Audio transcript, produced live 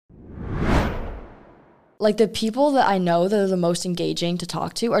like the people that I know that are the most engaging to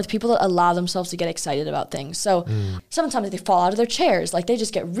talk to are the people that allow themselves to get excited about things. So sometimes they fall out of their chairs. Like they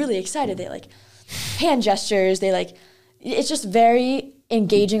just get really excited. They like hand gestures. They like, it's just very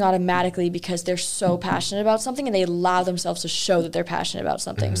engaging automatically because they're so passionate about something and they allow themselves to show that they're passionate about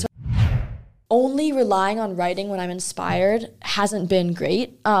something. So only relying on writing when I'm inspired hasn't been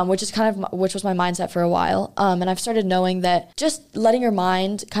great, which was my mindset for a while. And I've started knowing that just letting your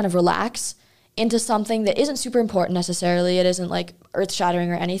mind kind of relax into something that isn't super important necessarily. It isn't like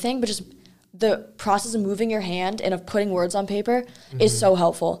earth-shattering or anything, but just the process of moving your hand and of putting words on paper is so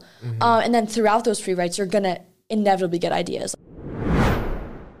helpful. And then throughout those free writes, you're gonna inevitably get ideas.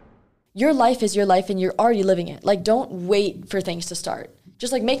 Your life is your life and you're already living it. Like, don't wait for things to start.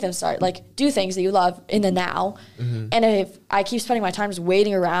 Just like make them start. Like, do things that you love in the now. And if I keep spending my time just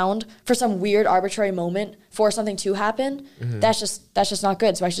waiting around for some weird arbitrary moment for something to happen, that's just not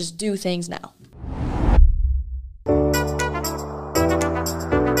good. So I should just do things now.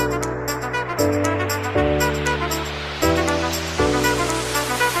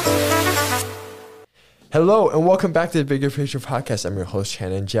 Hello and welcome back to the Bigger Picture Podcast. I'm your host,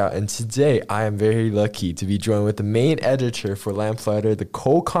 Channin Zhao, and today I am very lucky to be joined with the main editor for Lamplighter, the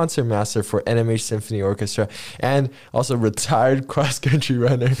co-concert master for NMH Symphony Orchestra, and also retired cross-country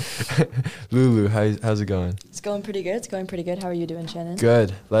runner, Lulu. How's it going? It's going pretty good. How are you doing, Channin?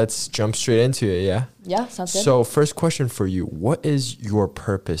 Good. Let's jump straight into it, yeah? Yeah, sounds good. So first question for you, what is your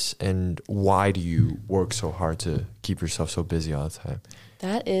purpose and why do you work so hard to keep yourself so busy all the time?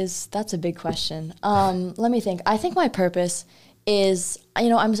 That's a big question. Let me think. I think my purpose is,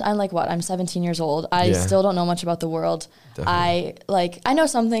 I'm like what? I'm 17 years old. I still don't know much about the world. Definitely. I know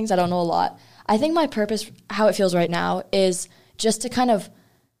some things, I don't know a lot. I think my purpose, how it feels right now, is just to kind of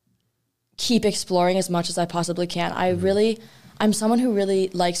keep exploring as much as I possibly can. I'm someone who really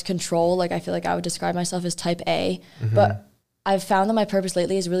likes control. Like, I feel like I would describe myself as type A, but I've found that my purpose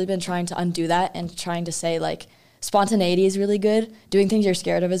lately has really been trying to undo that and trying to say, like, spontaneity is really good. Doing things you're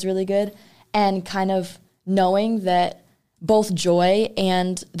scared of is really good. And kind of knowing that both joy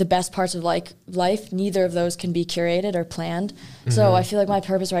and the best parts of life, neither of those can be curated or planned. So I feel like my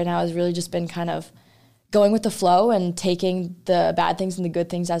purpose right now has really just been kind of going with the flow and taking the bad things and the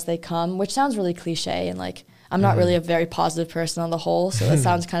good things as they come, which sounds really cliche. And like, I'm not really a very positive person on the whole, so it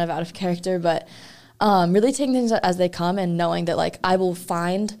sounds kind of out of character, but really taking things as they come and knowing that like I will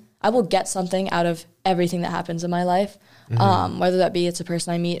get something out of everything that happens in my life, whether that be it's a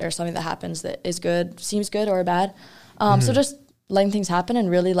person I meet or something that happens that is good, seems good or bad. So just letting things happen and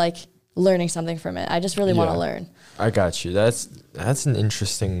really like learning something from it. I just really want to learn. I got you. That's an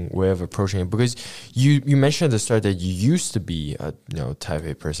interesting way of approaching it, because you mentioned at the start that you used to be a type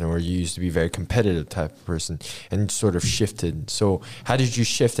A person, or you used to be a very competitive type of person and sort of shifted. So how did you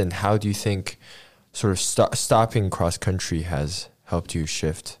shift, and how do you think sort of stopping cross country has helped you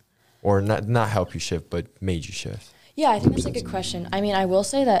shift? Or not help you shift, but made you shift? Yeah, I think that's a good question. I mean, I will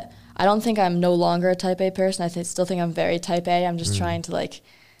say that I don't think I'm no longer a type A person. I still think I'm very type A. I'm just trying to like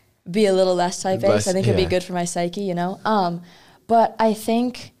be a little less type A. So I think it'd be good for my psyche, But I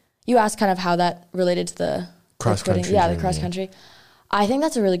think you asked kind of how that related to the cross country. Yeah, the cross country. I think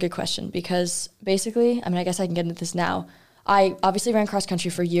that's a really good question because basically, I mean, I guess I can get into this now. I obviously ran cross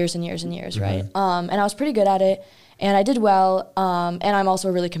country for years and years and years, right? And I was pretty good at it. And I did well, and I'm also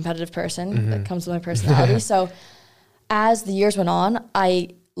a really competitive person. That comes with my personality. So as the years went on,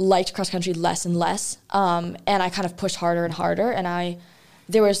 I liked cross country less and less, and I kind of pushed harder and harder. And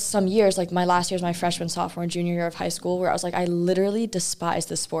there was some years, like my last year was my freshman, sophomore, and junior year of high school, where I was like, I literally despise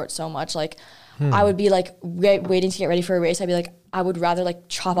this sport so much. Like, I would be like waiting to get ready for a race. I'd be like, I would rather like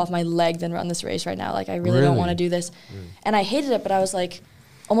chop off my leg than run this race right now. Like, I really don't want to do this. And I hated it, but I was like,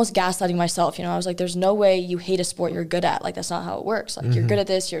 almost gaslighting myself, I was like, there's no way you hate a sport you're good at. Like, that's not how it works. Like, you're good at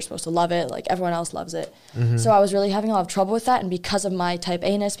this, you're supposed to love it. Like, everyone else loves it. So I was really having a lot of trouble with that. And because of my type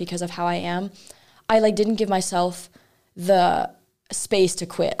A-ness, because of how I am, I like didn't give myself the space to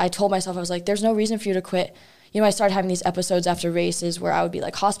quit. I told myself, I was like, there's no reason for you to quit. I started having these episodes after races where I would be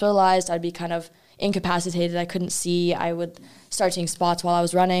like hospitalized. I'd be kind of incapacitated. I couldn't see. I would start seeing spots while I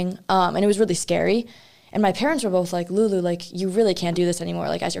was running. And it was really scary. And my parents were both like, Lulu, like, you really can't do this anymore.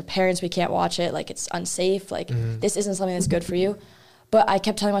 Like, as your parents, we can't watch it. Like, it's unsafe. Like, this isn't something that's good for you. But I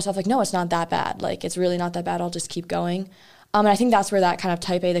kept telling myself, like, no, it's not that bad. Like, it's really not that bad. I'll just keep going. And I think that's where that kind of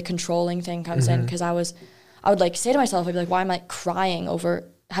type A, the controlling thing comes in. Because I would, like, say to myself, I'd be like, why am I crying over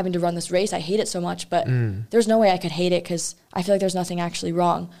having to run this race? I hate it so much. But there's no way I could hate it because I feel like there's nothing actually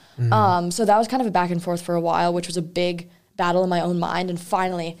wrong. So that was kind of a back and forth for a while, which was a big battle in my own mind. And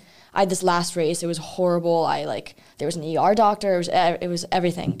finally, I had this last race. It was horrible. There was an ER doctor. It was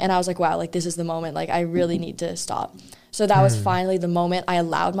everything. And I was like, wow, like this is the moment. Like I really need to stop. So that was finally the moment I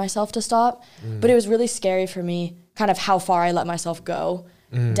allowed myself to stop. But it was really scary for me, kind of how far I let myself go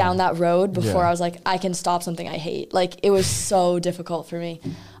down that road before I was like, I can stop something I hate. Like it was so difficult for me.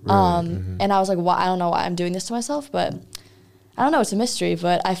 And I was like, I don't know why I'm doing this to myself, but I don't know. It's a mystery,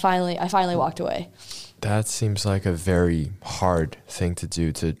 but I finally walked away. That seems like a very hard thing to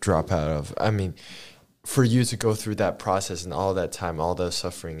do, to drop out of. I mean, for you to go through that process and all that time, all the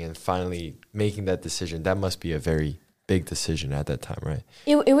suffering, and finally making that decision, that must be a very big decision at that time, right?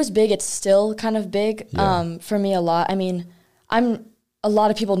 It was big. It's still kind of big for me a lot. I mean, a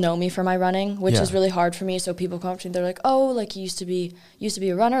lot of people know me for my running, which is really hard for me. So people come up to me, they're like, oh, like you used to be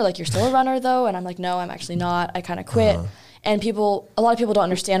a runner, like you're still a runner though. And I'm like, no, I'm actually not. I kind of quit. And a lot of people don't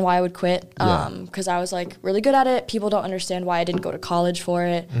understand why I would quit because I was like really good at it. People don't understand why I didn't go to college for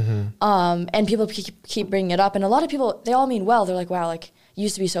it. And people keep bringing it up. And a lot of people, they all mean well. They're like, wow, like you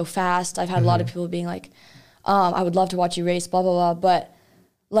used to be so fast. I've had a lot of people being like, I would love to watch you race, blah, blah, blah. But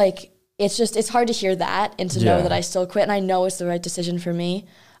like, it's hard to hear that and to know that I still quit. And I know it's the right decision for me.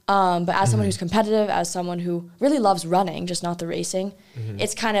 But as someone who's competitive, as someone who really loves running, just not the racing,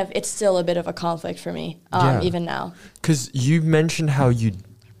 it's still a bit of a conflict for me, even now. Because you mentioned how you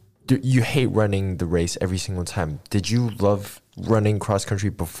hate running the race every single time. Did you love running cross country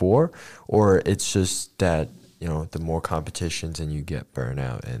before, or it's just that, you know, the more competitions and you get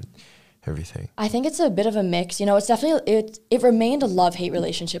burnout and everything? I think it's a bit of a mix. You know, it's definitely, it remained a love-hate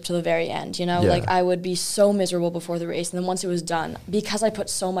relationship to the very end, you know? Like, I would be so miserable before the race, and then once it was done, because I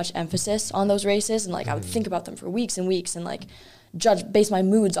put so much emphasis on those races, and, like, I would think about them for weeks and weeks, and, like, base my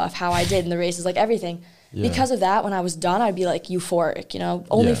moods off how I did in the races, like, everything. Because of that, when I was done, I'd be, like, euphoric, you know?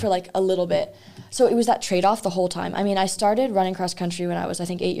 Only for, like, a little bit. So it was that trade-off the whole time. I mean, I started running cross-country when I was, I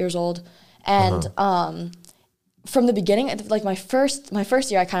think, 8 years old, and from the beginning, like my first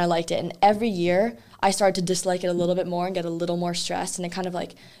year, I kind of liked it. And every year I started to dislike it a little bit more and get a little more stressed. And it kind of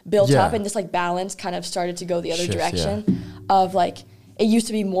like built up, and this like balance kind of started to go the other direction of like, it used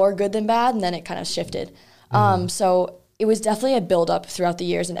to be more good than bad. And then it kind of shifted. So it was definitely a build up throughout the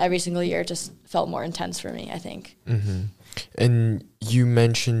years, and every single year just felt more intense for me, I think. And you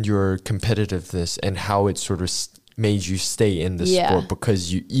mentioned your competitiveness and how it sort of made you stay in the sport,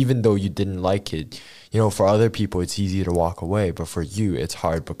 because you, even though you didn't like it, you know, for other people it's easy to walk away, but for you it's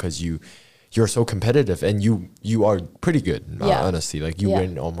hard because you're so competitive, and you are pretty good, honestly. Like you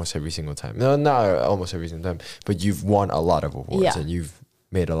win almost every single time. No, not almost every single time, but you've won a lot of awards and you've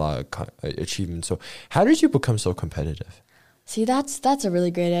made a lot of achievements. So how did you become so competitive? See, that's a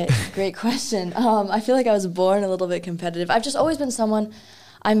really great question. I feel like I was born a little bit competitive. I've just always been someone,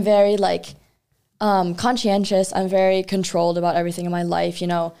 I'm very like conscientious. I'm very controlled about everything in my life. You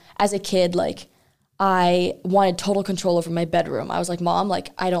know, as a kid, like I wanted total control over my bedroom. I was like, Mom,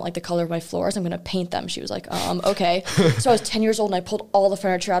 like I don't like the color of my floors. I'm gonna paint them. She was like, okay. So I was 10 years old and I pulled all the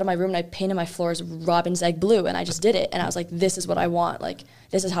furniture out of my room and I painted my floors robin's egg blue, and I just did it. And I was like, this is what I want. Like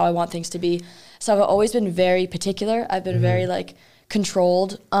this is how I want things to be. So I've always been very particular. I've been very like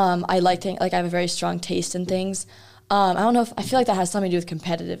controlled. I like I have a very strong taste in things. I don't know I feel like that has something to do with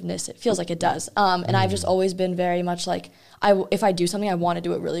competitiveness. It feels like it does. And I've just always been very much like, if I do something, I want to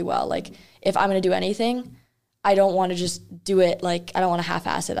do it really well. Like if I'm going to do anything, I don't want to just do it. Like I don't want to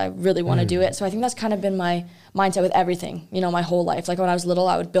half-ass it. I really want to do it. So I think that's kind of been my mindset with everything, you know, my whole life. Like when I was little,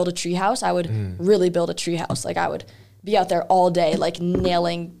 I would build a tree house. I would really build a tree house. Like I would be out there all day, like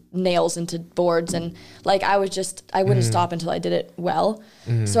nailing nails into boards, and like I wouldn't stop until I did it well.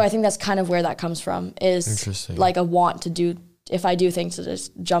 So I think that's kind of where that comes from, is like a want to do, if I do things, to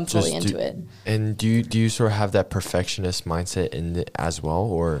just jump fully into it. And do you sort of have that perfectionist mindset in it as well,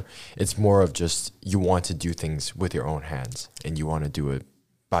 or it's more of just you want to do things with your own hands and you want to do it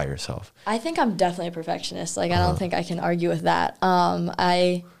by yourself? I think I'm definitely a perfectionist. Like I don't think I can argue with that.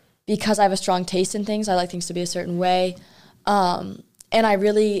 Because I have a strong taste in things, I like things to be a certain way. And I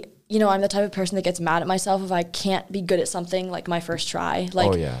really, you know, I'm the type of person that gets mad at myself if I can't be good at something like my first try.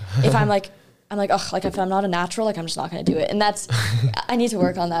 Like if I'm like, ugh, like if I'm not a natural, like I'm just not going to do it. And that's, I need to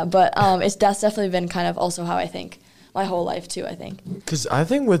work on that. But that's definitely been kind of also how I think my whole life too, I think. Because I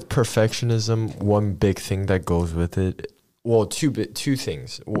think with perfectionism, one big thing that goes with it, well, two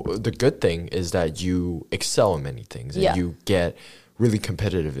things. The good thing is that you excel in many things and you get really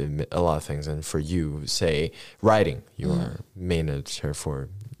competitive in a lot of things. And for you, say writing, you are manager for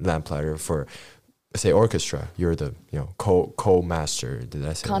Lamplighter. For say orchestra, you're the co-master. Did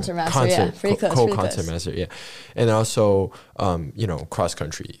I say concert master? Pretty close. Co-concert master, and also cross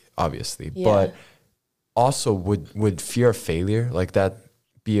country, obviously. But also, would fear of failure like that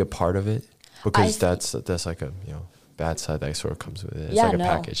be a part of it? Because that's like a, you know, bad side that sort of comes with it. It's like a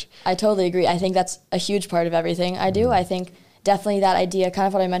package. I totally agree. I think that's a huge part of everything I do. I think definitely that idea, kind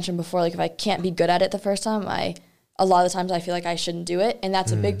of what I mentioned before, like if I can't be good at it the first time, a lot of the times I feel like I shouldn't do it. And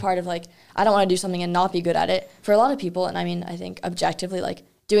that's a big part of like, I don't want to do something and not be good at it. For a lot of people, and I mean, I think objectively, like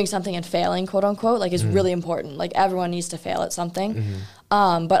doing something and failing, quote unquote, like is really important. Like everyone needs to fail at something.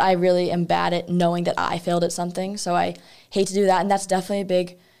 But I really am bad at knowing that I failed at something. So I hate to do that. And that's definitely a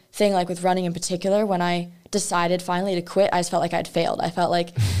big thing, like with running in particular. When I decided finally to quit, I just felt like I'd failed. I felt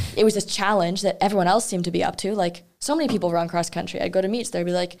like it was this challenge that everyone else seemed to be up to. Like so many people run cross country. I'd go to meets, there'd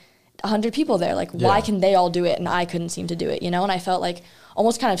be like 100 people there. Like why can they all do it and I couldn't seem to do it, you know? And I felt like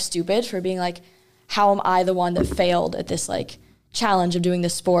almost kind of stupid for being like, how am I the one that failed at this like challenge of doing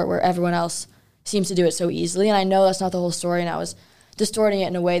this sport where everyone else seems to do it so easily? And I know that's not the whole story, and I was distorting it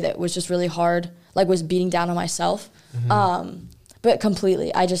in a way that was just really hard, like was beating down on myself. But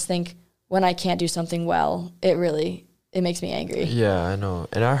completely, I just think when I can't do something well, it makes me angry. Yeah, I know.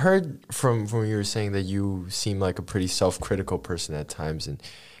 And I heard from when you were saying that you seem like a pretty self-critical person at times. And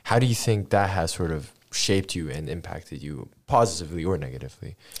how do you think that has sort of shaped you and impacted you positively or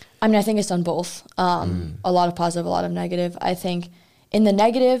negatively? I mean, I think it's done both. A lot of positive, a lot of negative. I think in the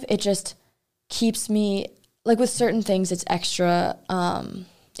negative, it just keeps me, like with certain things, it's extra,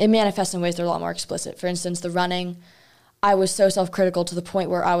 it manifests in ways that are a lot more explicit. For instance, the running, I was so self-critical to the point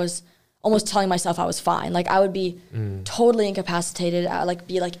where I was almost telling myself I was fine. Like I would be totally incapacitated. I would like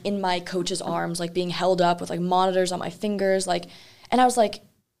be like in my coach's arms, like being held up with like monitors on my fingers. Like, and I was like,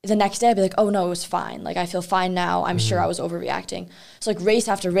 the next day I'd be like, oh no, it was fine. Like I feel fine now. I'm sure I was overreacting. So like race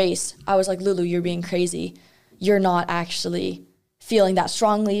after race, I was like, Lulu, you're being crazy. You're not actually feeling that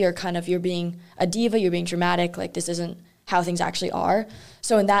strongly. You're being a diva. You're being dramatic. Like this isn't how things actually are.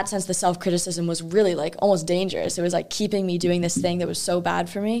 So in that sense, the self-criticism was really like almost dangerous. It was like keeping me doing this thing that was so bad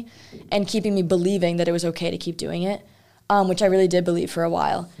for me and keeping me believing that it was okay to keep doing it, which I really did believe for a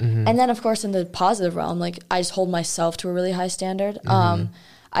while. And then of course in the positive realm, like I just hold myself to a really high standard.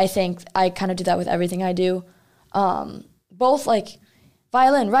 I think I kind of do that with everything I do, both like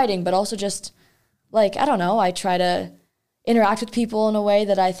violin, writing, but also just like, I don't know, I try to interact with people in a way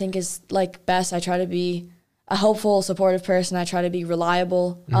that I think is like best. I try to be a helpful, supportive person. I try to be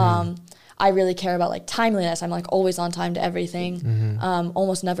reliable. I really care about like timeliness. I'm like always on time to everything.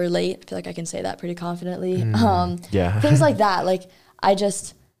 Almost never late. I feel like I can say that pretty confidently. Things like that. Like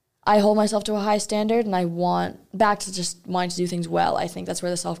I hold myself to a high standard, and I want back to just wanting to do things well. I think that's where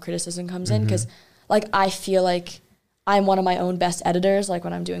the self-criticism comes in, because like I feel like I'm one of my own best editors. Like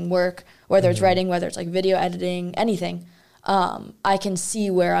when I'm doing work, whether it's writing, whether it's like video editing, anything, I can see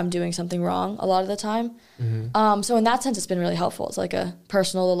where I'm doing something wrong a lot of the time. So in that sense, it's been really helpful. It's like a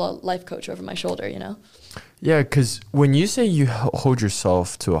personal little life coach over my shoulder, you know? Yeah, because when you say you hold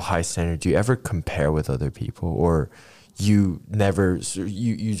yourself to a high standard, do you ever compare with other people, or you never,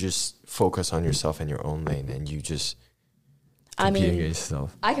 you just focus on yourself in your oin lane and you just compete against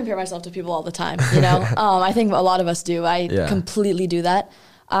yourself? I compare myself to people all the time, you know? I think a lot of us do. I completely do that.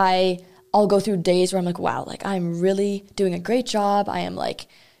 I'll go through days where I'm like, wow, like I'm really doing a great job. I am like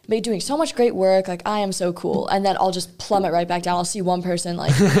doing so much great work. Like I am so cool. And then I'll just plummet right back down. I'll see one person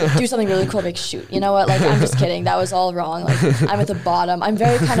like do something really cool. Like, shoot, you know what? Like, I'm just kidding. That was all wrong. Like I'm at the bottom. I'm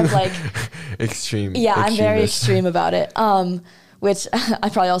very kind of like extreme. Yeah, I'm very extreme about it. Which I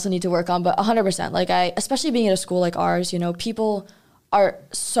probably also need to work on, but 100%. Like especially being at a school like ours, you know, people are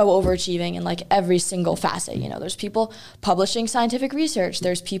so overachieving in like every single facet. You know, there's people publishing scientific research.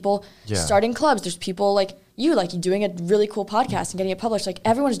 There's people starting clubs. There's people like you doing a really cool podcast and getting it published. Like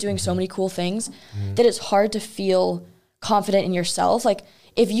everyone's doing so many cool things that it's hard to feel confident in yourself. Like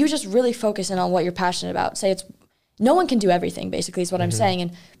if you just really focus in on what you're passionate about, no one can do everything, basically is what I'm saying.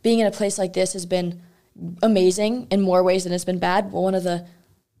 And being in a place like this has been amazing in more ways than it's been bad. But one of the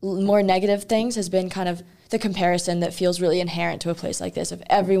more negative things has been kind of the comparison that feels really inherent to a place like this. If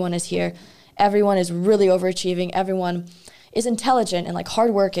everyone is here, everyone is really overachieving, everyone is intelligent and like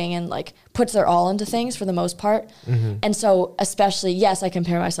hardworking and like puts their all into things for the most part. And so especially, yes, I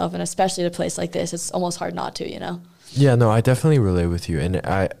compare myself, and especially at a place like this, it's almost hard not to, you know? Yeah, no, I definitely relate with you. And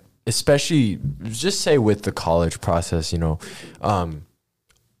I, especially just say with the college process, you know,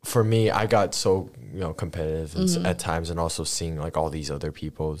 for me, I got so, you know, competitive at times, and also seeing like all these other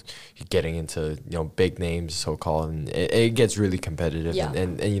people getting into, you know, big names, so-called, and it gets really competitive.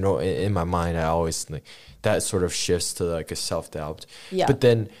 And you know, in my mind, I always like that sort of shifts to like a self-doubt. But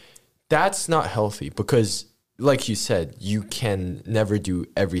then that's not healthy, because like you said, you can never do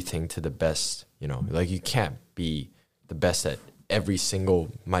everything to the best, you know, like you can't be the best at every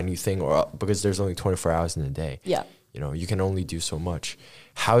single minute thing, or because there's only 24 hours in a day. you can only do so much.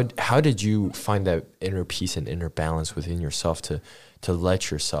 How did you find that inner peace and inner balance within yourself to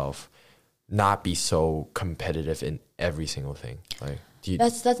let yourself not be so competitive in every single thing? Like,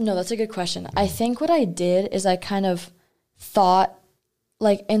 that's a good question. I think what I did is I kind of thought,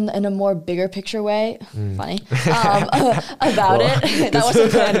 like, in a more bigger picture way, funny, about it. That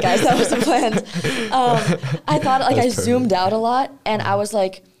wasn't planned, guys. That wasn't planned. I thought, like, I zoomed out a lot, and I was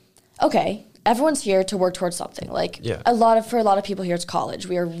like, okay, everyone's here to work towards something. Like, for a lot of people here, it's college.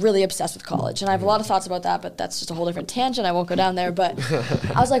 We are really obsessed with college, and I have a lot of thoughts about that, but that's just a whole different tangent. I won't go down there, but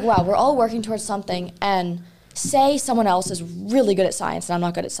I was like, wow, we're all working towards something, and say someone else is really good at science, and I'm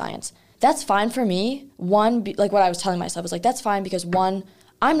not good at science. That's fine for me. Like what I was telling myself was like, that's fine because one,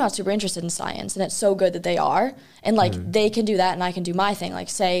 I'm not super interested in science, and it's so good that they are, and like they can do that and I can do my thing. Like,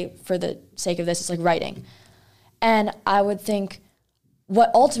 say for the sake of this, it's like writing. And I would think what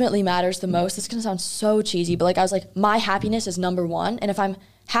ultimately matters the most, this is gonna sound so cheesy, but like I was like, my happiness is number one. And if I'm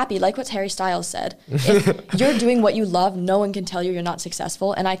happy, like what Harry Styles said, if you're doing what you love, no one can tell you you're not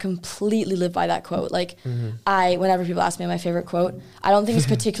successful. And I completely live by that quote. Like whenever people ask me my favorite quote, I don't think it's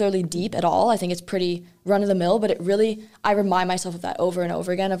particularly deep at all. I think it's pretty run of the mill, but I remind myself of that over and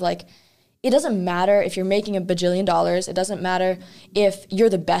over again of like, it doesn't matter if you're making $1 bajillion. It doesn't matter if you're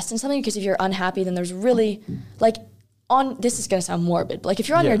the best in something, because if you're unhappy, then there's really like this is gonna sound morbid, but like if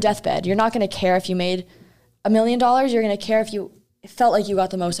you're on your deathbed, you're not gonna care if you made $1 million. You're gonna care if you felt like you got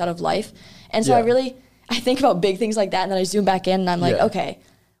the most out of life. And so I think about big things like that, and then I zoom back in and I'm like, okay,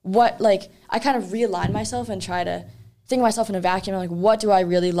 I kind of realign myself and try to think of myself in a vacuum. I'm like, what do I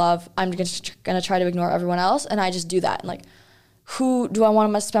really love? I'm just gonna try to ignore everyone else, and I just do that. And like, who do I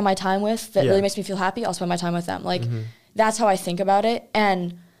want to spend my time with that really makes me feel happy? I'll spend my time with them. Like, that's how I think about it.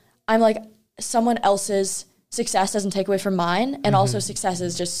 And I'm like, someone else's success doesn't take away from mine, and also success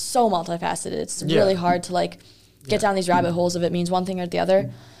is just so multifaceted. It's really hard to like get down these rabbit holes if it means one thing or the other.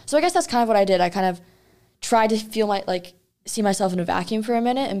 So I guess that's kind of what I did. I kind of tried to see myself in a vacuum for a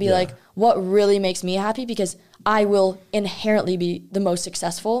minute and be like, what really makes me happy? Because I will inherently be the most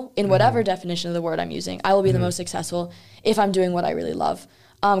successful in whatever definition of the word I'm using. I will be the most successful if I'm doing what I really love.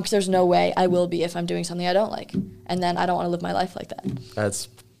 Because there's no way I will be if I'm doing something I don't like. And then I don't want to live my life like that. That's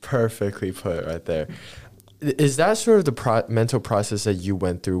perfectly put right there. Is that sort of the mental process that you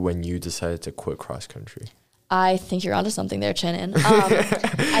went through when you decided to quit cross country? I think you're onto something there, Channin.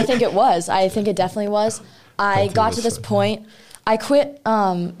 I think it was. I think it definitely was. I got to this point. I quit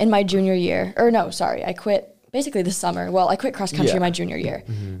in my junior year. I quit basically this summer. Well, I quit cross country my junior year.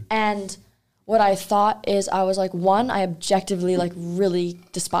 And what I thought is I was like, one, I objectively like really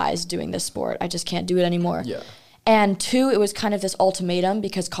despise doing this sport. I just can't do it anymore. Yeah. And two, it was kind of this ultimatum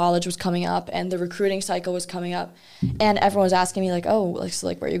because college was coming up and the recruiting cycle was coming up, and everyone was asking me like, oh, like, so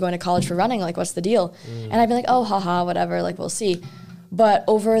like, where are you going to college for running? Like, what's the deal? And I'd be like, oh, haha, whatever, like, we'll see. But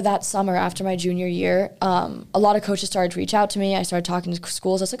over that summer after my junior year, a lot of coaches started to reach out to me. I started talking to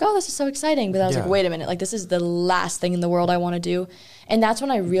schools. I was like, oh, this is so exciting. But I was like, wait a minute, like, this is the last thing in the world I want to do. And that's when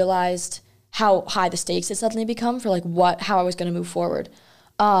I realized how high the stakes had suddenly become for like how I was going to move forward.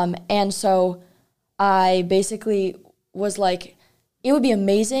 And so I basically was like, it would be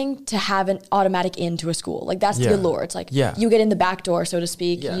amazing to have an automatic into a school. Like, that's the allure. It's like, you get in the back door, so to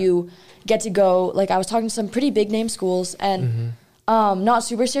speak. You get to go, like, I was talking to some pretty big name schools, and not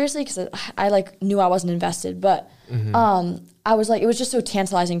super seriously, because I like knew I wasn't invested, but I was like, it was just so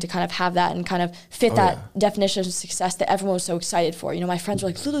tantalizing to kind of have that and kind of fit that definition of success that everyone was so excited for. You know, my friends were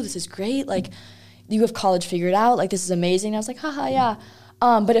like, Lulu, this is great. Like, you have college figured out. Like, this is amazing. And I was like, haha, yeah.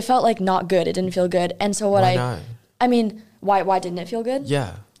 But it felt like not good. It didn't feel good. And so why didn't it feel good?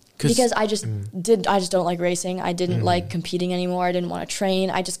 Yeah. Because I just don't like racing. I didn't like competing anymore. I didn't want to train.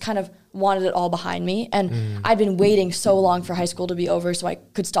 I just kind of wanted it all behind me. And I'd been waiting so long for high school to be over so I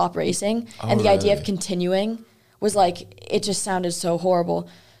could stop racing. And the idea of continuing was like, it just sounded so horrible.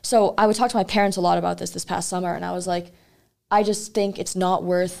 So I would talk to my parents a lot about this past summer. And I was like, I just think it's not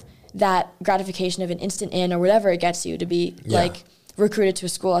worth that gratification of an instant in or whatever it gets you to be like recruited to a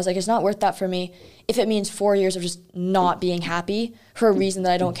school. I was like, it's not worth that for me if it means 4 years of just not being happy for a reason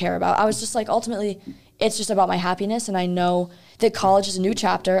that I don't care about. I was just like, ultimately, it's just about my happiness, and I know that college is a new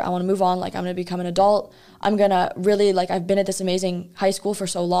chapter. I want to move on. Like, I'm going to become an adult. I'm going to really, like, I've been at this amazing high school for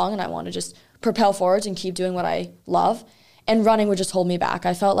so long, and I want to just propel forwards and keep doing what I love. And running would just hold me back,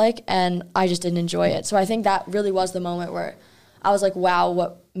 I felt like, and I just didn't enjoy it. So I think that really was the moment where I was like, wow,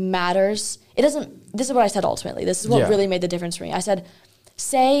 what matters? This is what I said ultimately. This is what really made the difference for me. I said,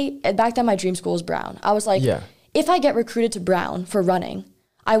 back then my dream school was Brown. I was like, if I get recruited to Brown for running,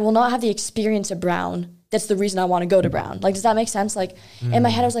 I will not have the experience at Brown. That's the reason I want to go to Brown. Like, does that make sense? Like, in my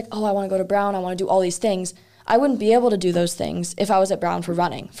head, I was like, oh, I want to go to Brown. I want to do all these things. I wouldn't be able to do those things if I was at Brown for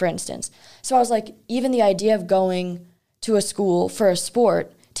running, for instance. So I was like, even the idea of going to a school for a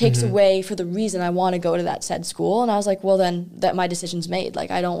sport takes away for the reason I want to go to that said school. And I was like, well, then that my decision's made.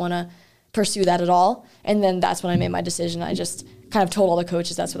 Like, I don't want to pursue that at all. And then that's when I made my decision. I just kind of told all the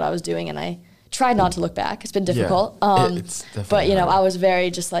coaches that's what I was doing, and I tried not to look back. It's been difficult. It's but, you know, hard. I was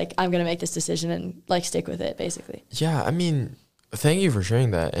very just like, I'm going to make this decision and like stick with it, basically. Yeah, I mean, thank you for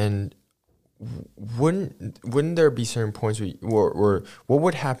sharing that. And wouldn't there be certain points where what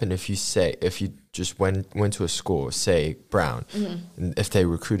would happen if you just went to a school, say Brown, and if they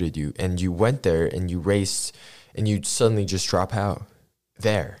recruited you and you went there and you raced and you suddenly just drop out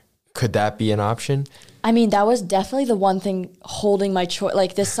there? Could that be an option? I mean, that was definitely the one thing holding my choice.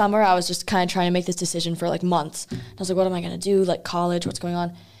 Like this summer, I was just kind of trying to make this decision for like months. I was like, what am I going to do? Like college, what's going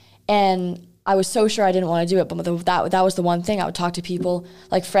on? And I was so sure I didn't want to do it. But that was the one thing. I would talk to people,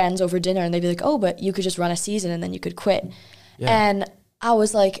 like friends over dinner, and they'd be like, oh, but you could just run a season and then you could quit. Yeah. And I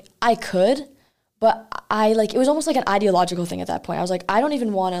was like, I could, but it was almost like an ideological thing at that point. I was like, I don't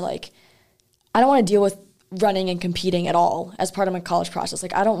want to deal with running and competing at all as part of my college process.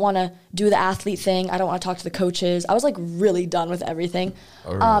 Like, I don't want to do the athlete thing. I don't want to talk to the coaches. I was like really done with everything.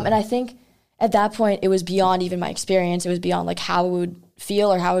 Oh, really? And I think at that point it was beyond even my experience. It was beyond like how it would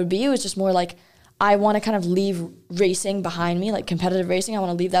feel or how it would be. It was just more like, I want to kind of leave racing behind me, like competitive racing. I want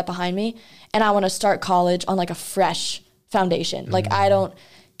to leave that behind me. And I want to start college on like a fresh foundation. Like, I don't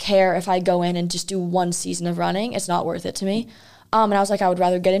care if I go in and just do one season of running. It's not worth it to me. And I was like, I would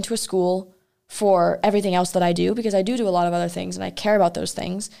rather get into a school for everything else that I do, because I do a lot of other things and I care about those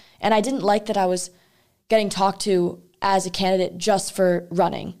things. And I didn't like that I was getting talked to as a candidate just for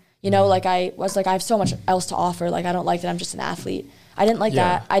running. You know, like I was like, I have so much else to offer. Like, I don't like that I'm just an athlete. I didn't like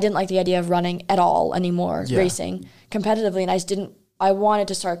that. I didn't like the idea of running at all anymore, racing competitively. And I wanted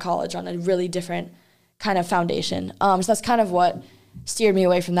to start college on a really different kind of foundation. So that's kind of what steered me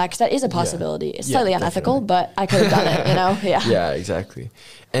away from that, because that is a possibility. It's slightly unethical, but I could have done it, you know? Yeah, exactly.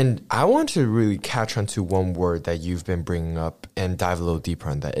 And I want to really catch on to one word that you've been bringing up and dive a little deeper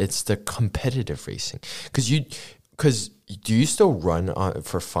on that. It's the competitive racing. Because do you still run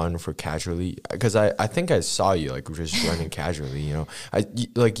for fun, for casually? Because I think I saw you like just running casually, you know?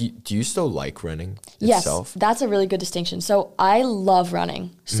 Do you still like running itself? Yes, that's a really good distinction. So I love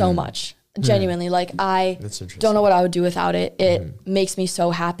running so much. Genuinely, like I don't know what I would do without it. It makes me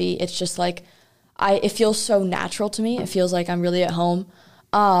so happy. It's just like, it feels so natural to me. It feels like I'm really at home.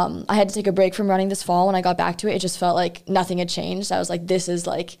 I had to take a break from running this fall. When I got back to it, it just felt like nothing had changed. I was like, this is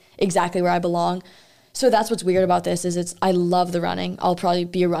like exactly where I belong. So that's what's weird about this is I love the running. I'll probably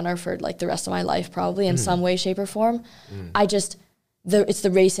be a runner for like the rest of my life, probably in some way, shape, or form. It's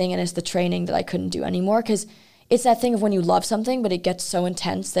the racing and it's the training that I couldn't do anymore, because it's that thing of when you love something, but it gets so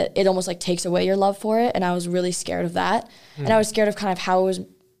intense that it almost like takes away your love for it. And I was really scared of that. And I was scared of kind of how it was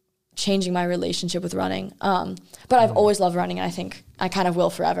changing my relationship with running. But I've always loved running, and I think I kind of will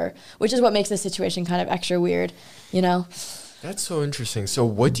forever, which is what makes this situation kind of extra weird, you know? That's so interesting. So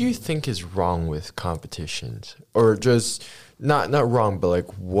what do you think is wrong with competitions? Or just not wrong, but like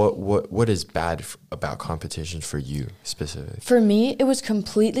what is bad about competitions for you specifically? For me, it was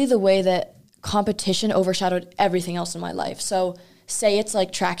completely the way that competition overshadowed everything else in my life. So say it's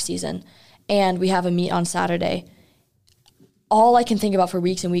like track season and we have a meet on Saturday. All I can think about for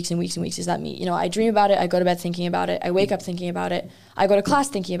weeks and weeks and weeks and weeks is that meet. You know, I dream about it. I go to bed thinking about it. I wake up thinking about it. I go to class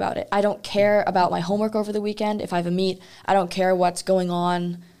thinking about it. I don't care about my homework over the weekend. If I have a meet, I don't care what's going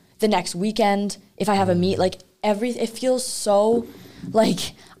on the next weekend. If I have a meet, like it feels so like,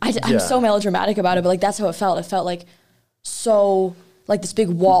 I'm so melodramatic about it, but like that's how it felt. It felt like so like this big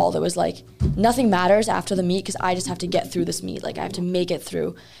wall that was like nothing matters after the meet because I just have to get through this meet. Like I have to make it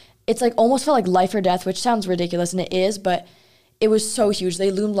through. It's like almost felt like life or death, which sounds ridiculous, and it is, but it was so huge. They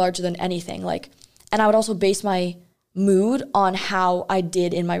loomed larger than anything. Like, and I would also base my mood on how I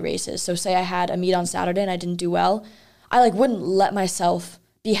did in my races. So say I had a meet on Saturday and I didn't do well, I like wouldn't let myself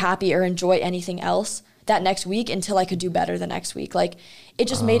be happy or enjoy anything else that next week until I could do better the next week. Like it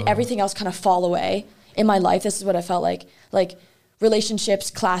just made everything else kind of fall away in my life. This is what I felt like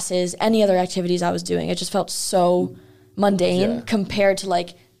relationships, classes, any other activities I was doing. It just felt so mundane compared to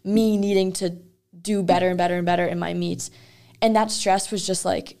like me needing to do better and better and better in my meets. And that stress was just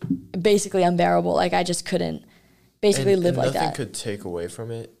like basically unbearable. Like I just couldn't basically live like that. Nothing could take away from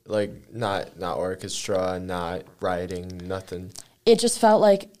it. Like not orchestra, not writing, nothing. It just felt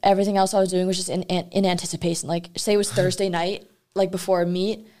like everything else I was doing was just in anticipation. Like say it was Thursday night, like before a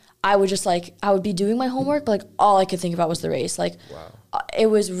meet, I would be doing my homework, but like all I could think about was the race. Like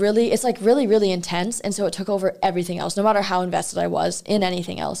it's like really, really intense. And so it took over everything else. No matter how invested I was in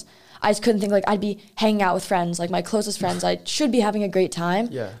anything else, I just couldn't think, like, I'd be hanging out with friends, like my closest friends. I should be having a great time.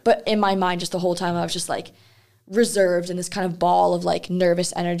 Yeah. But in my mind, just the whole time, I was just like reserved in this kind of ball of like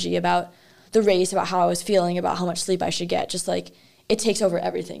nervous energy about the race, about how I was feeling, about how much sleep I should get. Just like it takes over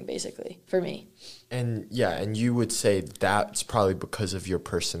everything basically for me. And yeah, and you would say that's probably because of your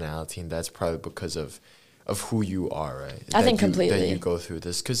personality, and that's probably because of who you are, right? I think completely. That you go through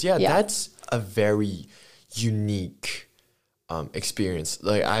this. Because, yeah, that's a very unique experience.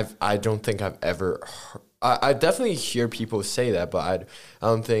 Like, I don't think I've ever I definitely hear people say that, but I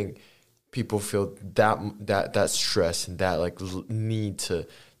don't think people feel that stress and that, like, need to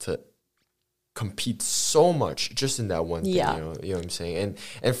compete so much just in that one thing, you know what I'm saying?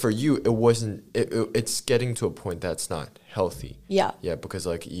 And for you, it wasn't, it's getting to a point that's not healthy. Yeah, because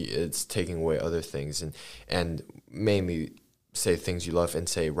like it's taking away other things and mainly say things you love and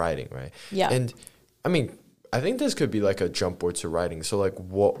say writing, right? Yeah. And I mean, I think this could be like a jump board to writing. So like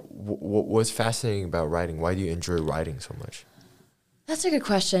what was fascinating about writing? Why do you enjoy writing so much? That's a good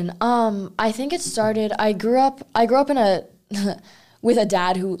question. I think it started, I grew up in a with a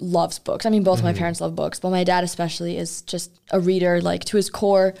dad who loves books. I mean, both of my parents love books, but my dad especially is just a reader, like, to his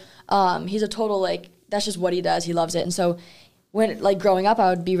core. He's a total, like, that's just what he does. He loves it. And so when, like, growing up, I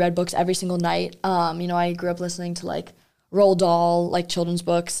would be read books every single night. You know, I grew up listening to, like, Roald Dahl, like, children's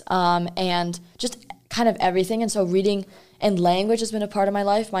books, and just kind of everything. And so reading and language has been a part of my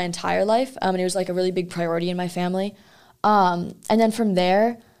life, my entire life. And it was, like, a really big priority in my family. And then from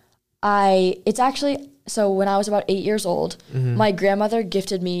there, so when I was about 8 years old, my grandmother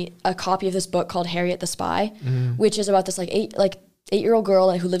gifted me a copy of this book called Harriet the Spy, which is about this like 8-year-old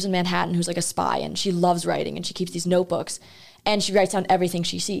girl who lives in Manhattan who's like a spy, and she loves writing, and she keeps these notebooks, and she writes down everything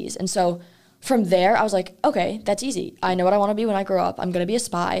she sees. And so from there, I was like, okay, that's easy. I know what I want to be when I grow up. I'm going to be a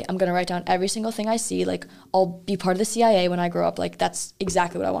spy. I'm going to write down every single thing I see. Like, I'll be part of the CIA when I grow up. Like, that's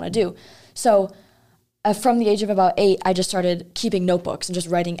exactly what I want to do. So from the age of about 8, I just started keeping notebooks and just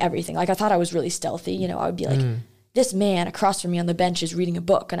writing everything. Like, I thought I was really stealthy. You know, I would be like, this man across from me on the bench is reading a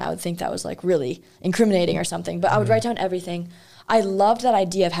book, and I would think that was like really incriminating or something. But I would write down everything. I loved that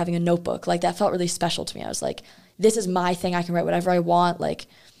idea of having a notebook. Like, that felt really special to me. I was like, this is my thing. I can write whatever I want. Like,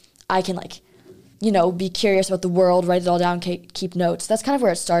 I can, like, you know, be curious about the world, write it all down, keep notes. That's kind of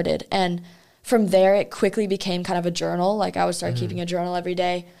where it started. And from there, it quickly became kind of a journal. Like, I would start keeping a journal every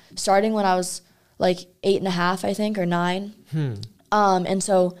day, starting when I was like 8.5, I think, or 9. And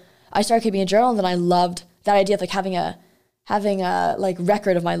so I started keeping a journal, and then I loved that idea of like having a like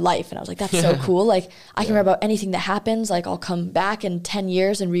record of my life. And I was like, that's so cool. Like, I can write about anything that happens. Like, I'll come back in 10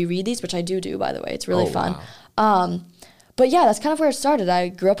 years and reread these, which I do, by the way. It's really fun. Wow. But yeah, that's kind of where it started. I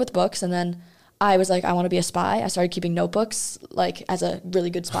grew up with books, and then I was like, I want to be a spy. I started keeping notebooks, like, as a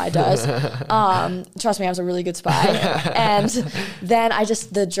really good spy does. Trust me, I was a really good spy. And then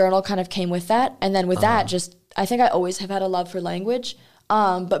the journal kind of came with that. And then with that, I think I always have had a love for language.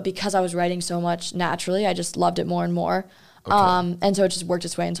 But because I was writing so much naturally, I just loved it more and more. Okay. And so it just worked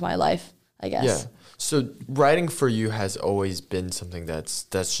its way into my life, I guess. Yeah. So writing for you has always been something that's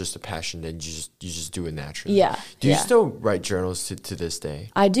just a passion, and you just do it naturally. Yeah. Do you still write journals to this day?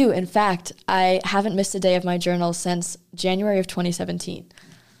 I do. In fact, I haven't missed a day of my journal since January of 2017.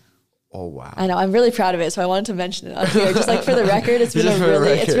 Oh wow! I know. I'm really proud of it, so I wanted to mention it on here, just like for the record. It's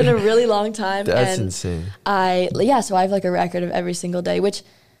been a really long time. That's insane. So I have like a record of every single day, which,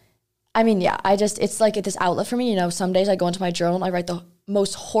 I mean, yeah, it's like this outlet for me. You know, some days I go into my journal and I write the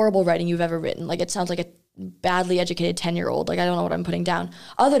most horrible writing you've ever written. Like, it sounds like a badly educated 10-year-old. Like, I don't know what I'm putting down.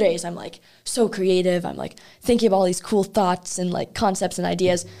 Other days I'm like so creative. I'm like thinking of all these cool thoughts and like concepts and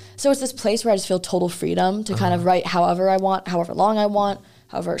ideas. So it's this place where I just feel total freedom to kind of write however I want, however long I want,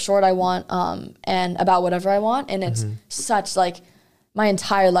 however short I want, and about whatever I want. And it's such, like, my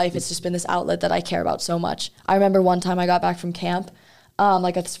entire life, it's just been this outlet that I care about so much. I remember one time I got back from camp,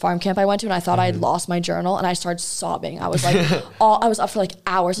 like at this farm camp I went to, and I thought I had lost my journal, and I started sobbing. I was like, I was up for like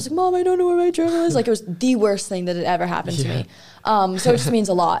hours. I was like, Mom, I don't know where my journal is. Like, it was the worst thing that had ever happened to me. So it just means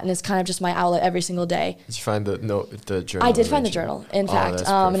a lot, and it's kind of just my outlet every single day. Did you find the journal? I did find the journal, in fact,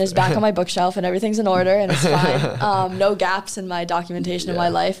 and it's back on my bookshelf, and everything's in order, and it's fine. No gaps in my documentation of my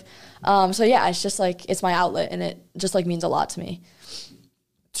life. So yeah, it's just like, it's my outlet, and it just like means a lot to me.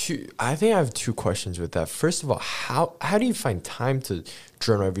 I think I have 2 questions with that. First of all, how do you find time to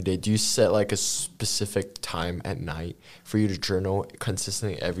journal every day? Do you set like a specific time at night for you to journal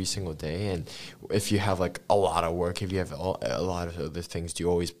consistently every single day? And if you have like a lot of work, if you have a lot of other things, do you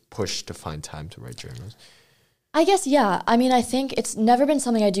always push to find time to write journals? I guess, yeah. I mean, I think it's never been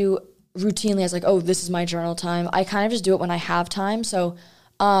something I do routinely as like, oh, this is my journal time. I kind of just do it when I have time. So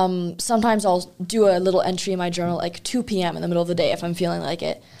Sometimes I'll do a little entry in my journal like 2 p.m. in the middle of the day if I'm feeling like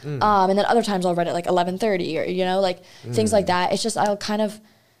it. And then other times I'll write it like 11:30 or, you know, like things like that. It's just I'll kind of,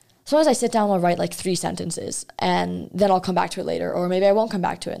 sometimes I sit down and I'll write like 3 sentences and then I'll come back to it later. Or maybe I won't come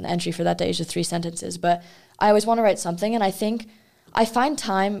back to it and the entry for that day is just 3 sentences. But I always want to write something, and I think I find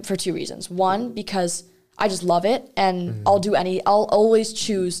time for 2 reasons. One, because I just love it, and I'll always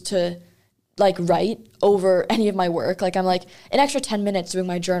choose to like write over any of my work. Like I'm like, an extra 10 minutes doing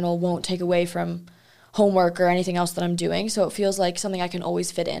my journal won't take away from homework or anything else that I'm doing. So it feels like something I can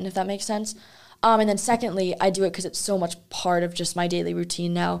always fit in, if that makes sense. And then secondly, I do it because it's so much part of just my daily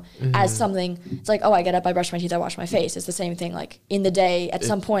routine now as something, it's like, oh, I get up, I brush my teeth, I wash my face. It's the same thing. Like in the day, at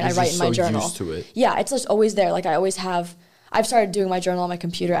some point I write in my journal. Used to it. Yeah, it's just always there. Like I always have, I've started doing my journal on my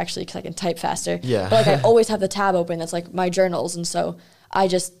computer actually because I can type faster. Yeah. But like I always have the tab open that's like my journals. And so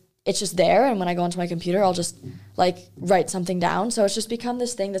it's just there. And when I go onto my computer, I'll just like write something down. So it's just become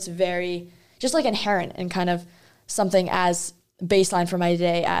this thing that's very, just like inherent and kind of something as baseline for my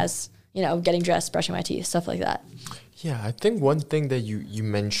day as, you know, getting dressed, brushing my teeth, stuff like that. Yeah, I think one thing that you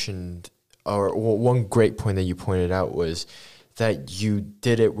mentioned, or one great point that you pointed out was that you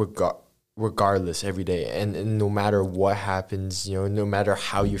did it regardless every day. And no matter what happens, you know, no matter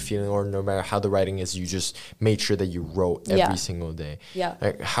how you're feeling or no matter how the writing is, you just made sure that you wrote every single day. Yeah.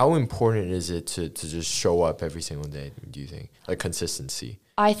 Like, how important is it to just show up every single day, do you think? Like consistency?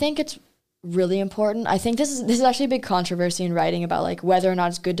 I think it's really important. I think this is actually a big controversy in writing about like whether or not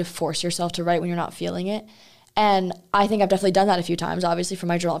it's good to force yourself to write when you're not feeling it. And I think I've definitely done that a few times. Obviously for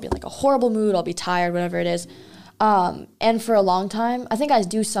my journal, I'll be in like a horrible mood, I'll be tired, whatever it is. And for a long time, I think I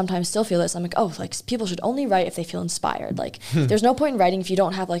do sometimes still feel this. I'm like, oh, like people should only write if they feel inspired. Like there's no point in writing if you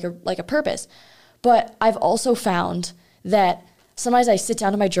don't have like a purpose. But I've also found that sometimes I sit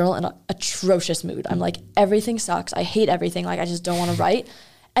down to my journal in an atrocious mood. I'm like, everything sucks. I hate everything. Like I just don't want to write.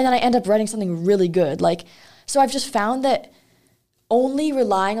 And then I end up writing something really good. Like, so I've just found that only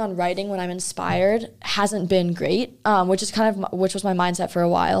relying on writing when I'm inspired hasn't been great, which was my mindset for a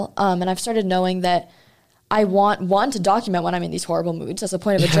while. And I've started knowing that I want to document when I'm in these horrible moods. That's the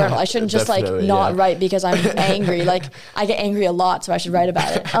point of a journal. I shouldn't just like not write because I'm angry. Like I get angry a lot, so I should write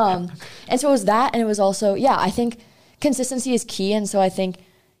about it. And so it was that, and it was also, I think consistency is key. And so I think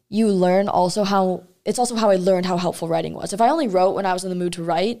you learn also it's also how I learned how helpful writing was. If I only wrote when I was in the mood to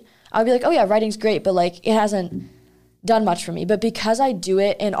write, I would be like, oh yeah, writing's great, but like it hasn't done much for me. But because I do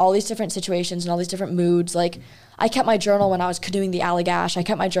it in all these different situations and all these different moods, like I kept my journal when I was canoeing the Allagash, I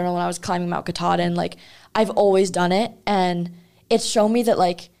kept my journal when I was climbing Mount Katahdin, like I've always done it. And it's shown me that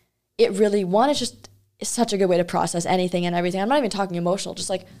like it really, it's such a good way to process anything and everything. I'm not even talking emotional,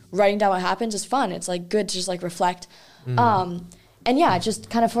 just like writing down what happens is fun. It's like good to just like reflect. And yeah, just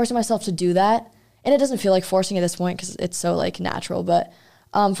kind of forcing myself to do that. And it doesn't feel like forcing at this point because it's so like natural, but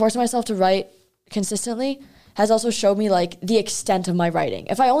forcing myself to write consistently has also showed me like the extent of my writing.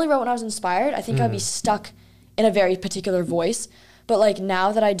 If I only wrote when I was inspired, I think I'd be stuck in a very particular voice. But like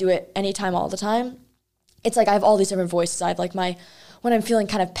now that I do it anytime, all the time, it's like I have all these different voices. I have like when I'm feeling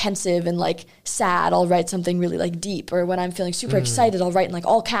kind of pensive and like sad, I'll write something really like deep. Or when I'm feeling super excited, I'll write in like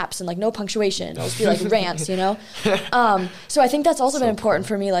all caps and like no punctuation. It'll just be like rants, you know? So I think that's also been important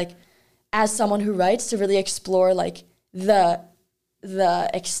for me, like as someone who writes, to really explore like the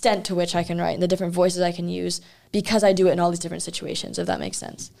extent to which I can write and the different voices I can use because I do it in all these different situations, if that makes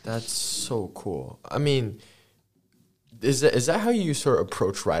sense. That's so cool. I mean, is that how you sort of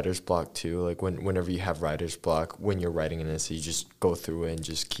approach writer's block too? Like whenever you have writer's block, when you're writing an essay, you just go through it and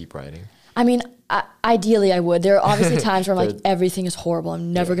just keep writing? I mean, ideally I would. There are obviously times where I'm like, everything is horrible.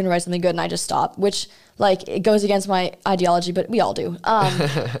 I'm never going to write something good, and I just stop, which like it goes against my ideology, but we all do.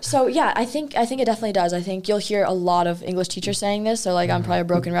 So yeah, I think it definitely does. I think you'll hear a lot of English teachers saying this. So like I'm probably a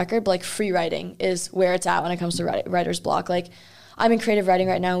broken record, but like free writing is where it's at when it comes to writer's block. Like I'm in creative writing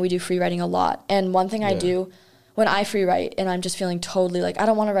right now, and we do free writing a lot. And one thing I do when I free write and I'm just feeling totally like I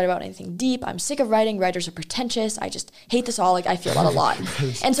don't want to write about anything deep, I'm sick of writing, writers are pretentious, I just hate this all, like I feel that a lot.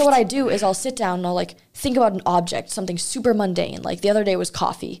 And so what I do is I'll sit down and I'll like think about an object, something super mundane. Like the other day was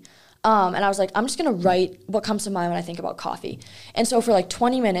coffee. And I was like, I'm just going to write what comes to mind when I think about coffee. And so for like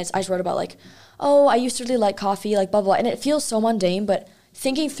 20 minutes, I just wrote about like, oh, I used to really like coffee, like blah, blah, blah. And it feels so mundane, but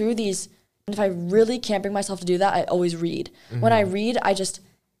thinking through these, and if I really can't bring myself to do that, I always read. When I read,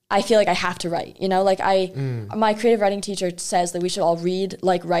 I feel like I have to write, you know, like my creative writing teacher says that we should all read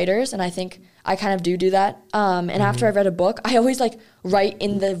like writers. And I think I kind of do that. And after I've read a book, I always like write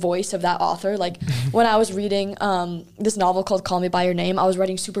in the voice of that author. Like when I was reading this novel called Call Me By Your Name, I was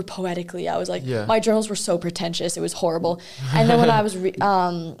writing super poetically. I was like, my journals were so pretentious. It was horrible. And then when I was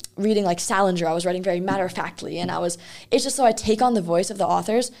reading like Salinger, I was writing very matter-of-factly. And it's just so I take on the voice of the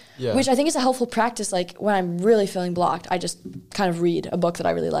authors, which I think is a helpful practice. Like when I'm really feeling blocked, I just kind of read a book that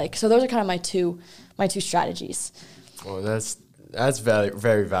I really like. So those are kind of my two strategies. Well, that's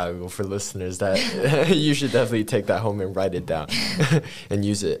very valuable for listeners. That you should definitely take that home and write it down and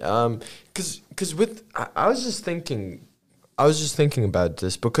use it. Because I was just thinking about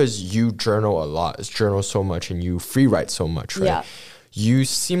this because you journal a lot, journal so much, and you free write so much, right? Yeah. You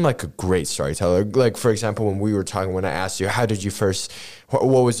seem like a great storyteller. Like, for example, when I asked you, how did you first, what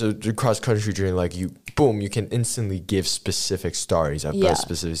was the cross-country journey like? You can instantly give specific stories about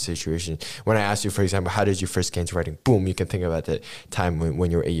specific situation. When I asked you, for example, how did you first get into writing? Boom, you can think about the time when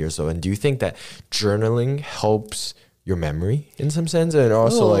you were 8 years old. And do you think that journaling helps your memory in some sense and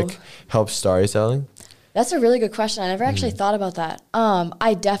also like helps storytelling? That's a really good question. I never actually thought about that.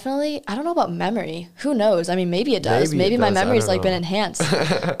 I don't know about memory. Who knows? I mean, maybe it does. Maybe my memory's like been enhanced.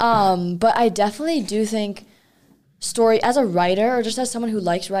 But I definitely do think story as a writer or just as someone who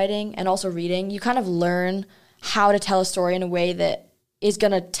likes writing and also reading, you kind of learn how to tell a story in a way that is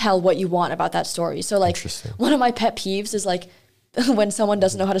going to tell what you want about that story. So like one of my pet peeves is like when someone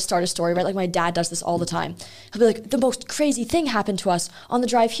doesn't know how to start a story, right? Like my dad does this all the time. He'll be like, the most crazy thing happened to us on the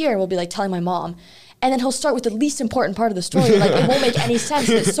drive here. And we'll be like telling my mom. And then he'll start with the least important part of the story. Like, it won't make any sense.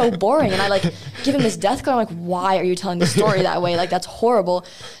 And it's so boring. And I, like, give him this death glare. I'm like, why are you telling the story that way? Like, that's horrible.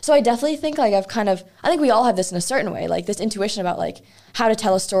 So I definitely think, like, I think we all have this in a certain way, like, this intuition about, like, how to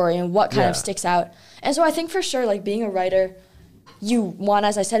tell a story and what kind of sticks out. And so I think for sure, like, being a writer,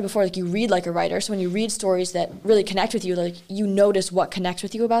 as I said before, like, you read like a writer. So when you read stories that really connect with you, like, you notice what connects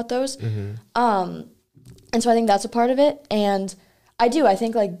with you about those. And so I think that's a part of it. And I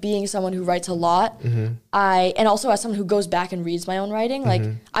think like being someone who writes a lot, and also as someone who goes back and reads my own writing, like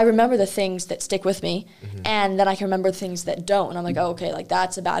I remember the things that stick with me, and then I can remember things that don't. And I'm like, oh, okay, like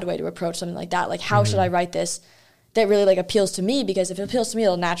that's a bad way to approach something like that. Like, how should I write this that really like appeals to me? Because if it appeals to me,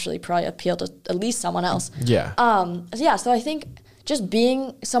 it'll naturally probably appeal to at least someone else. So I think just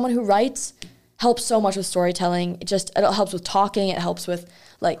being someone who writes helps so much with storytelling. It helps with talking. It helps with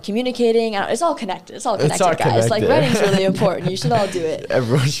like communicating. It's all connected. It's all connected, guys. Like writing's really important. You should all do it.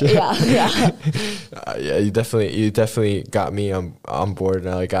 Everyone should. Yeah. You definitely got me on board.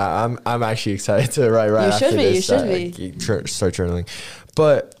 Now. Like I'm actually excited to write after this. You should be. Start journaling.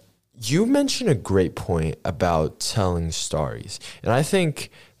 But you mentioned a great point about telling stories, and I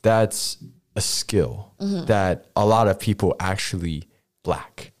think that's a skill that a lot of people actually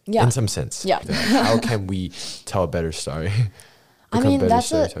lack. In some sense. How can we tell a better story? I mean,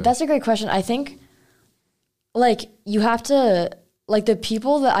 that's a great question. I think, like, you have to, like, the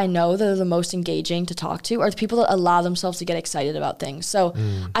people that I know that are the most engaging to talk to are the people that allow themselves to get excited about things. So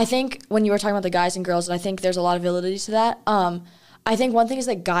I think when you were talking about the guys and girls, and I think there's a lot of validity to that. I think one thing is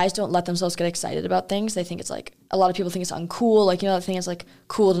that guys don't let themselves get excited about things. They think it's like, a lot of people think it's uncool. Like, you know, the thing is like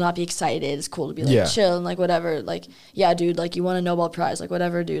cool to not be excited. It's cool to be like chill and like whatever. Like, yeah, dude, like you won a Nobel Prize, like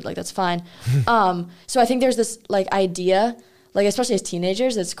whatever, dude, like that's fine. So I think there's this like idea, like especially as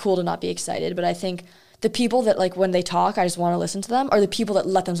teenagers, it's cool to not be excited. But I think the people that like when they talk, I just want to listen to them, are the people that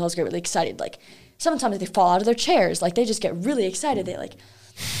let themselves get really excited. Like sometimes they fall out of their chairs. Like they just get really excited. They like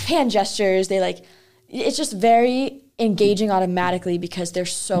hand gestures. They like, it's just very engaging automatically because they're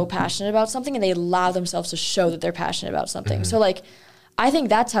so passionate about something and they allow themselves to show that they're passionate about something. So like, I think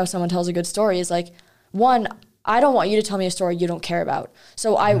that's how someone tells a good story is like, one, I don't want you to tell me a story you don't care about.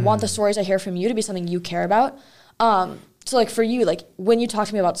 So I want the stories I hear from you to be something you care about. So like for you, like when you talk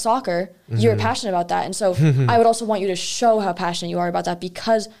to me about soccer, you're passionate about that. And so I would also want you to show how passionate you are about that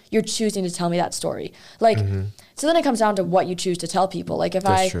because you're choosing to tell me that story. Like, so then it comes down to what you choose to tell people. Like if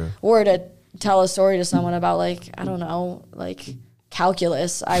I were to tell a story to someone about like, I don't know, like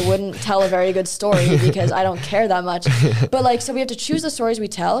calculus, I wouldn't tell a very good story because I don't care that much. But like, so we have to choose the stories we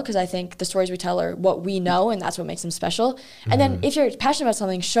tell because I think the stories we tell are what we know and that's what makes them special. And then if you're passionate about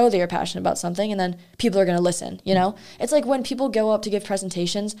something, show that you're passionate about something and then people are going to listen, you know? It's like when people go up to give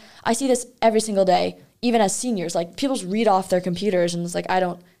presentations, I see this every single day, even as seniors, like people just read off their computers and it's like, I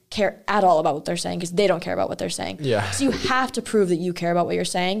don't care at all about what they're saying because they don't care about what they're saying. So you have to prove that you care about what you're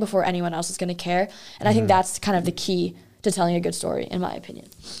saying before anyone else is going to care. And I think that's kind of the key to telling a good story, in my opinion.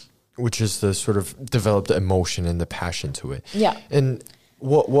 Which is the sort of develop the emotion and the passion to it. And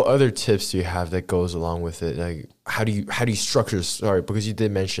what other tips do you have that goes along with it? Like how do you structure the story? Because you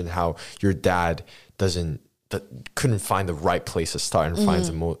did mention how your dad doesn't couldn't find the right place to start and finds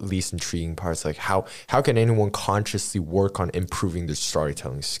the least intriguing parts. Like how can anyone consciously work on improving their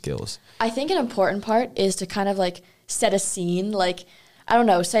storytelling skills? I think an important part is to kind of like set a scene. Like, I don't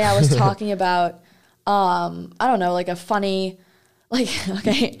know, say I was talking about, I don't know, like a funny, like,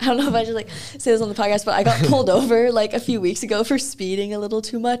 okay, I don't know if I should like say this on the podcast, but I got pulled over like a few weeks ago for speeding a little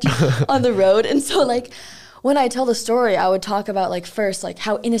too much on the road. And so like, when I tell the story, I would talk about like first, like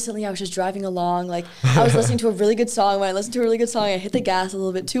how innocently I was just driving along. Like I was listening to a really good song. When I listened to a really good song, I hit the gas a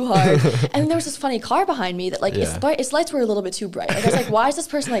little bit too hard. And then there was this funny car behind me that like its lights were a little bit too bright. Like I was like, why is this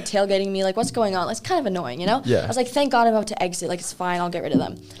person like tailgating me? Like what's going on? Like, it's kind of annoying, you know? Yeah. I was like, thank God I'm about to exit. Like it's fine, I'll get rid of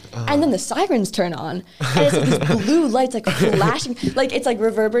them. And then the sirens turn on, and it's like these blue lights like flashing, like it's like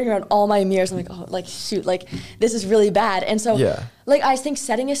reverberating around all my mirrors. I'm like, oh, like shoot, like this is really bad. And so like I think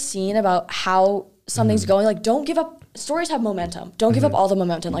setting a scene about how something's going, like don't give up. Stories have momentum. Don't give up all the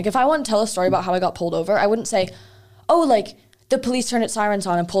momentum. Like if I want to tell a story about how I got pulled over, I wouldn't say, oh, like the police turned its sirens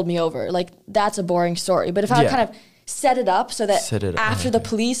on and pulled me over. Like that's a boring story. But if I kind of set it up so that after the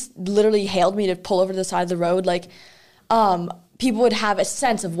police literally hailed me to pull over to the side of the road, like people would have a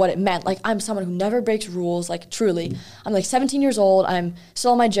sense of what it meant. Like I'm someone who never breaks rules. Like truly, I'm like 17 years old. I'm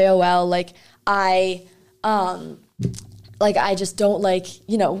still on my JOL. Like I just don't like,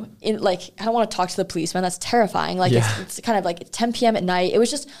 you know, I don't want to talk to the police, man. That's terrifying. Like it's kind of like 10 p.m. at night. It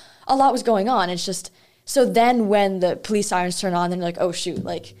was just a lot was going on. It's just, so then when the police sirens turn on, then you're like, oh shoot,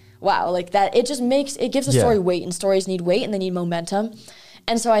 like, wow, like that, it just makes, it gives a story weight, and stories need weight and they need momentum.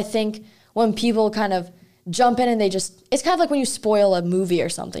 And so I think when people kind of jump in and they just, it's kind of like when you spoil a movie or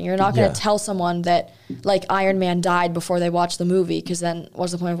something. You're not going to tell someone that like Iron Man died before they watch the movie, because then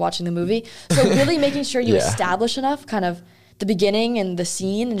what's the point of watching the movie? So really making sure you establish enough kind of the beginning and the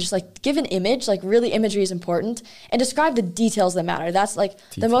scene, and just like give an image, like really imagery is important, and describe the details that matter. That's like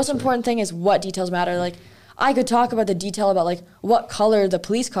the most important thing is what details matter. Like I could talk about the detail about like what color the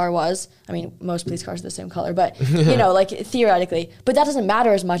police car was. I mean, most police cars are the same color, but you know, like theoretically, but that doesn't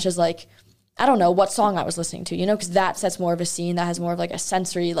matter as much as like, I don't know what song I was listening to, you know, because that sets more of a scene, that has more of like a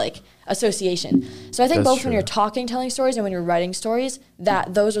sensory like association. So I think both when you're talking, telling stories, and when you're writing stories,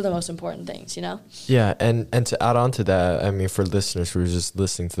 that those are the most important things, you know? Yeah, and to add on to that, I mean, for listeners who are just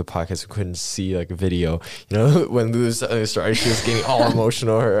listening to the podcast who couldn't see like a video, you know, when Lulu started, she was getting all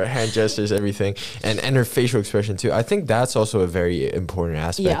emotional, her hand gestures, everything, and her facial expression too. I think that's also a very important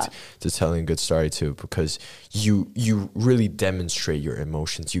aspect to telling a good story too, because you really demonstrate your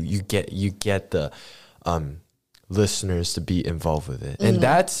emotions. You get the listeners to be involved with it, and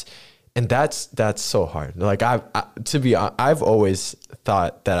that's so hard. Like I've always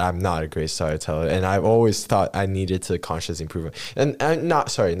thought that I'm not a great storyteller, and I've always thought I needed to consciously improve it. And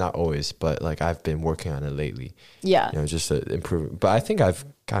not always, but like I've been working on it lately. Yeah, you know, just to improve. But I think I've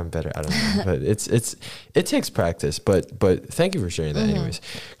gotten better. I don't know, but it takes practice. But thank you for sharing that. Anyways,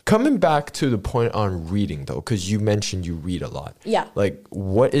 coming back to the point on reading though, because you mentioned you read a lot. Yeah. Like,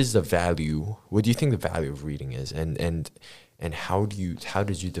 what is the value? What do you think the value of reading is? And how did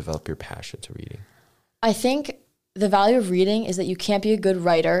you develop your passion to reading? I think the value of reading is that you can't be a good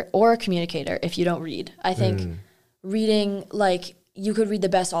writer or a communicator if you don't read. I think reading, like, you could read the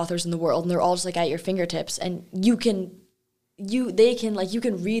best authors in the world and they're all just like at your fingertips, and you can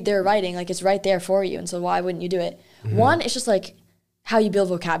read their writing, like it's right there for you. And so why wouldn't you do it? One, it's just like how you build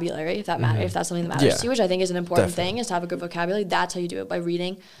vocabulary, if that matters, if that's something that matters to you, which I think is an important thing, is to have a good vocabulary. That's how you do it, by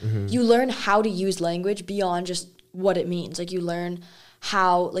reading. You learn how to use language beyond just what it means. Like you learn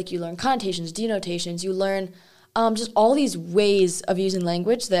connotations, denotations, you learn just all these ways of using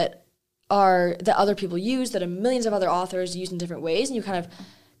language that other people use, that millions of other authors use in different ways, and you kind of,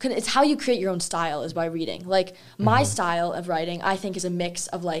 it's how you create your own style, is by reading. Like my style of writing, I think, is a mix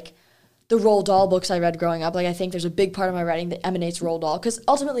of like the Roald Dahl books I read growing up. Like I think there's a big part of my writing that emanates Roald Dahl, because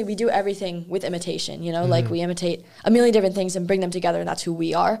ultimately we do everything with imitation, you know, like we imitate a million different things and bring them together, and that's who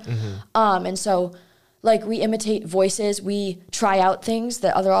we are. And so like we imitate voices, we try out things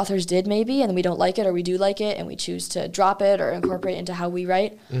that other authors did maybe, and then we don't like it, or we do like it, and we choose to drop it or incorporate it into how we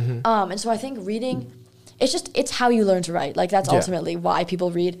write. And so I think reading, it's how you learn to write. Like that's ultimately why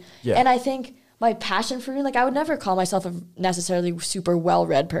people read. And I think my passion for reading, like I would never call myself a necessarily super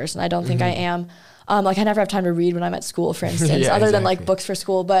well-read person. I don't think I am. Like I never have time to read when I'm at school, for instance, other than like books for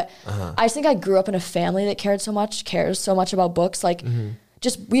school. But I just think I grew up in a family that cares so much about books. Like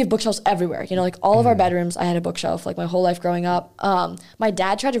we have bookshelves everywhere, you know, like all of our bedrooms, I had a bookshelf, like my whole life growing up. My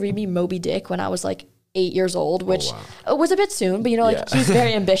dad tried to read me Moby Dick when I was like 8 years old, which was a bit soon, but you know, like he's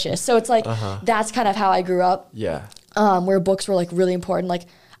very ambitious. So it's like, that's kind of how I grew up. Yeah. where books were like really important. Like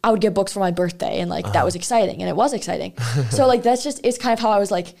I would get books for my birthday, and like that was exciting, and it was exciting. So like that's just, it's kind of how I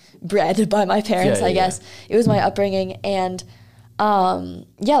was like bred by my parents, I guess. It was my upbringing, and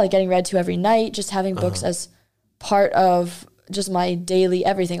like getting read to every night, just having books as part of just my daily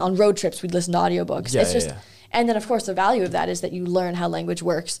everything. On road trips, we'd listen to audiobooks. It's just, and then of course the value of that is that you learn how language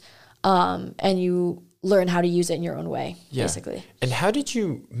works, and you learn how to use it in your own way, basically. And how did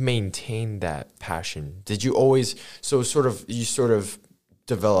you maintain that passion? Did you always, so sort of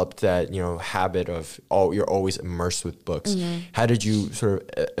developed that, you know, habit of you're always immersed with books. How did you sort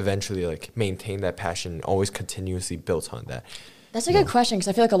of eventually like maintain that passion, always continuously built on that? That's a good question, because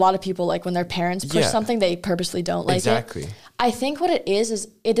I feel like a lot of people, like when their parents push something, they purposely don't like it. I think what it is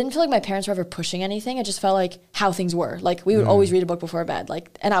it didn't feel like my parents were ever pushing anything. It just felt like how things were. Like we would always read a book before bed,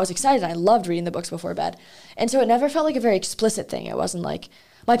 like, and I was excited. I loved reading the books before bed. And so it never felt like a very explicit thing. It wasn't like,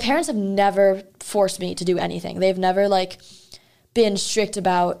 my parents have never forced me to do anything. They've never like been strict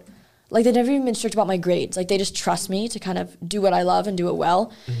about, like they've never even been strict about my grades. Like they just trust me to kind of do what I love and do it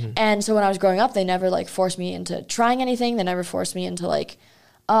well. And so when I was growing up, they never like forced me into trying anything. They never forced me into like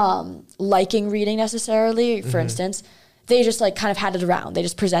liking reading necessarily, for instance. They just like kind of had it around. They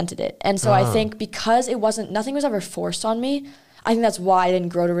just presented it. And so I think because nothing was ever forced on me, I think that's why I didn't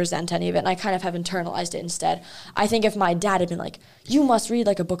grow to resent any of it, and I kind of have internalized it instead. I think if my dad had been like, you must read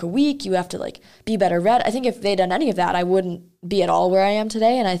like a book a week, you have to like be better read, I think if they'd done any of that, I wouldn't be at all where I am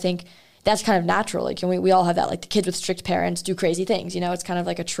today. And I think that's kind of natural. Like we all have that, like the kids with strict parents do crazy things, you know, it's kind of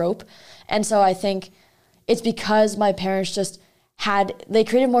like a trope. And so I think it's because my parents just they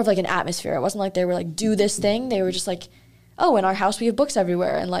created more of like an atmosphere. It wasn't like they were like, do this thing. They were just like, oh, in our house we have books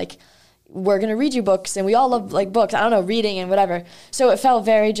everywhere, and like, we're going to read you books, and we all love like books, I don't know, reading and whatever. So it felt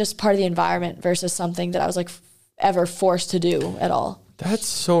very just part of the environment versus something that I was like ever forced to do at all. That's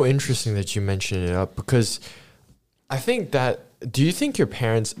so interesting that you mentioned it up, because I think that, do you think your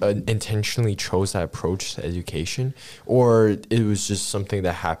parents intentionally chose that approach to education, or it was just something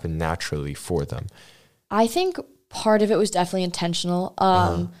that happened naturally for them? I think part of it was definitely intentional.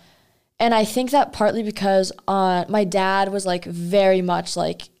 And I think that partly because my dad was like very much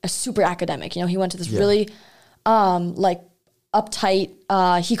like a super academic. You know, he went to this really like uptight,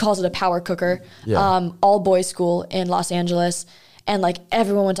 he calls it a power cooker, all boys school in Los Angeles. And like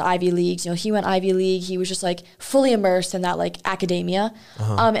everyone went to Ivy Leagues. You know, he went Ivy League. He was just like fully immersed in that like academia.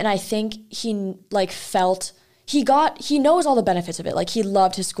 And I think he like he knows all the benefits of it. Like he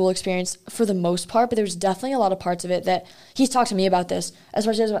loved his school experience for the most part, but there's definitely a lot of parts of it that he's talked to me about this,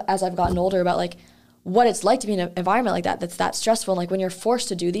 especially as I've gotten older, about like what it's like to be in an environment like that's that stressful. And like when you're forced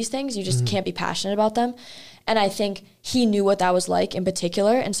to do these things, you just can't be passionate about them. And I think he knew what that was like in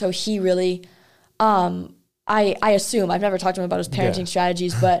particular. And so he really, I assume, I've never talked to him about his parenting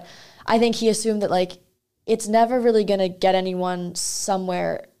strategies, but I think he assumed that like, it's never really going to get anyone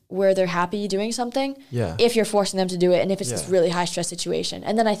somewhere where they're happy doing something if you're forcing them to do it, and if it's this really high stress situation.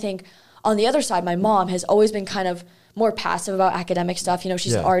 And then I think on the other side, my mom has always been kind of more passive about academic stuff. You know,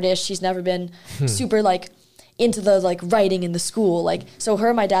 she's an artist. She's never been super like into the like writing in the school. Like, so her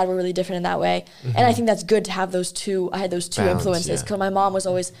and my dad were really different in that way. And I think that's good to have those two. I had those two influences, because my mom was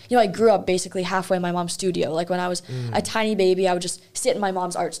always, you know, I grew up basically halfway in my mom's studio. Like when I was a tiny baby, I would just sit in my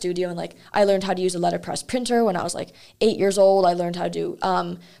mom's art studio, and like I learned how to use a letterpress printer when I was like 8 years old. I learned how to do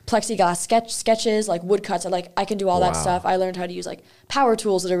plexiglass sketches, like woodcuts. I can do all that stuff. I learned how to use like power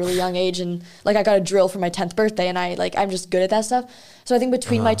tools at a really young age, and like I got a drill for my 10th birthday, and I'm just good at that stuff. So I think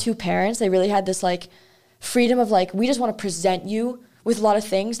between my two parents, they really had this like freedom of like, we just want to present you with a lot of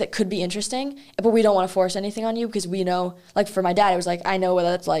things that could be interesting, but we don't want to force anything on you, because we know, like for my dad, it was like, I know what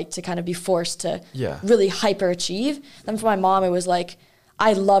it's like to kind of be forced to really hyper achieve. Then for my mom, it was like,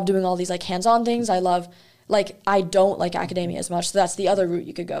 I love doing all these like hands-on things. I don't like academia as much. So that's the other route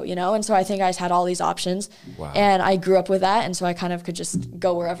you could go, you know? And so I think I just had all these options, and I grew up with that. And so I kind of could just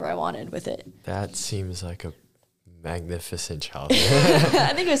go wherever I wanted with it. That seems like a magnificent childhood.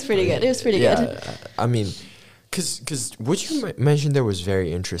 I think it was pretty good. It was pretty good. I mean, because what you mentioned there was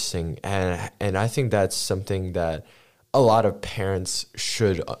very interesting, and I think that's something that a lot of parents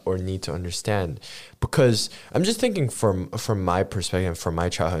should or need to understand, because I'm just thinking from my perspective, from my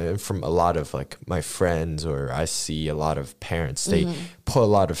childhood, and from a lot of like my friends, or I see a lot of parents, they put a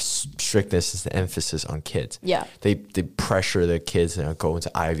lot of strictness and emphasis on kids. They pressure their kids to go into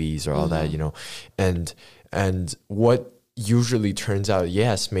Ivies or all that, you know, and what usually turns out,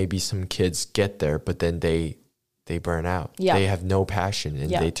 yes, maybe some kids get there, but then they burn out. They have no passion, and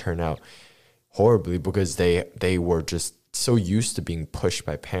they turn out horribly, because they were just so used to being pushed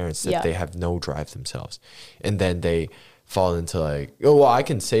by parents that they have no drive themselves. And then they fall into like, oh, well, I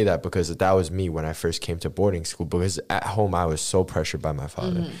can say that because that was me when I first came to boarding school, because at home I was so pressured by my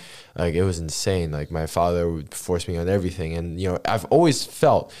father. Like, it was insane. Like, my father would force me on everything. And, you know, I've always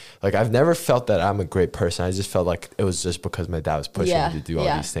felt like, I've never felt that I'm a great person. I just felt like it was just because my dad was pushing me to do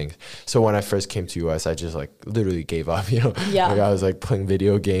all these things. So when I first came to US, I just like literally gave up, you know. Like, I was like playing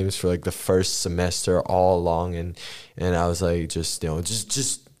video games for like the first semester all along. And I was like, just, you know,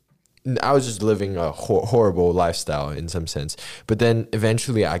 just I was just living a horrible lifestyle in some sense. But then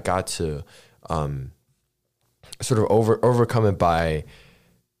eventually I got to sort of overcome it by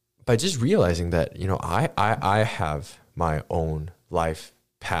just realizing that, you know, I have my own life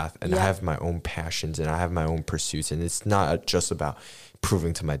path, and I have my own passions, and I have my own pursuits, and it's not just about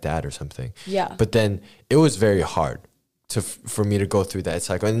proving to my dad or something. But then it was very hard for me to go through that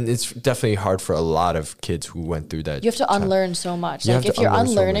cycle, and it's definitely hard for a lot of kids who went through that. You have to unlearn so much. Like, if you're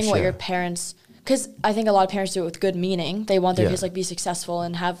unlearning what your parents, because I think a lot of parents do it with good meaning. They want their kids like be successful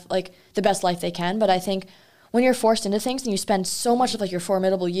and have like the best life they can. But I think when you're forced into things and you spend so much of like your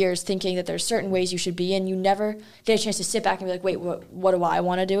formidable years thinking that there's certain ways you should be, and you never get a chance to sit back and be like, wait, what do I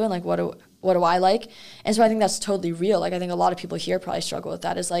want to do? And like, what do I like? And so I think that's totally real. Like, I think a lot of people here probably struggle with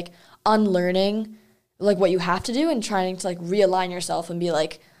that, is like unlearning like what you have to do and trying to like realign yourself and be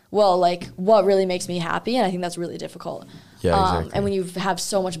like, well, like what really makes me happy? And I think that's really difficult. Exactly. And when you have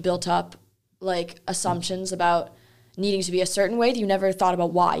so much built up like assumptions about needing to be a certain way that you never thought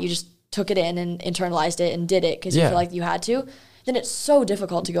about why, you just took it in and internalized it and did it because you feel like you had to, then it's so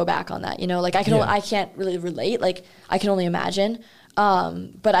difficult to go back on that, you know? Like, I can't really relate. Like, I can only imagine.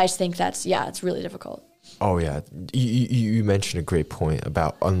 But I just think that's, it's really difficult. Oh yeah, you mentioned a great point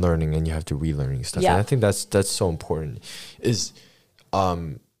about unlearning, and you have to relearning stuff. And I think that's so important. Is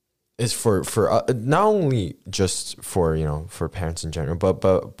for not only just for, you know, for parents in general,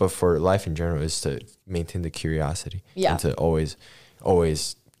 but for life in general, is to maintain the curiosity and to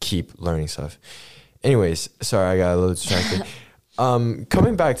always keep learning stuff. Anyways, sorry, I got a little distracted.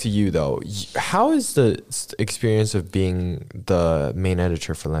 Coming back to you though, how is the experience of being the main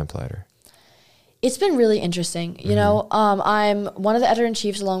editor for Lamplighter? It's been really interesting. You know, I'm one of the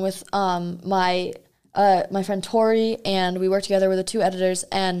editor-in-chiefs along with my friend Tori, and we work together with the two editors.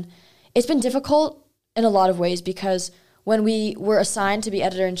 And it's been difficult in a lot of ways because when we were assigned to be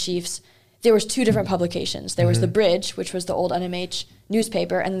editor-in-chiefs, there was two different publications. There was The Bridge, which was the old NMH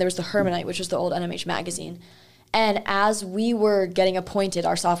newspaper, and then there was The Hermanite, which was the old NMH magazine. And as we were getting appointed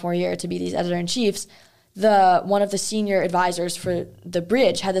our sophomore year to be these editor-in-chiefs, one of the senior advisors for The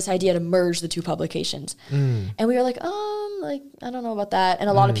Bridge had this idea to merge the two publications. And we were like, I don't know about that. And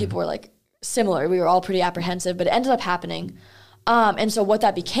a lot of people were like similar. We were all pretty apprehensive, but it ended up happening. And so what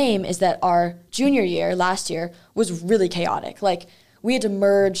that became is that our junior year, last year, was really chaotic. Like, we had to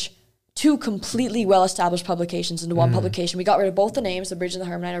merge two completely well-established publications into one publication. We got rid of both the names. The Bridge and the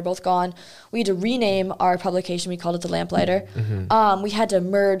Hermanite are both gone. We had to rename our publication. We called it the Lamplighter. We had to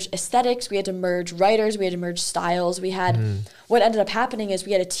merge aesthetics. We had to merge writers. We had to merge styles. We had what ended up happening is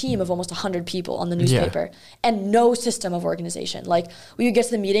we had a team of almost 100 people on the newspaper and no system of organization. Like, we would get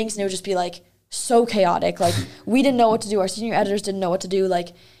to the meetings and it would just be like so chaotic. Like, we didn't know what to do. Our senior editors didn't know what to do.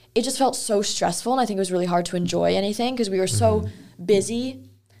 Like, it just felt so stressful, and I think it was really hard to enjoy anything because we were so busy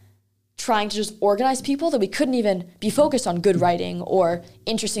trying to just organize people that we couldn't even be focused on good writing or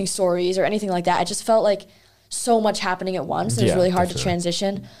interesting stories or anything like that. It just felt like so much happening at once. It was really hard to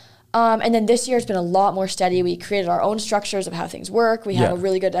transition. And then this year it's been a lot more steady. We created our own structures of how things work. We have a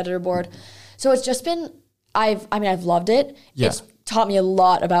really good editor board. So it's just been, I've loved it. It's taught me a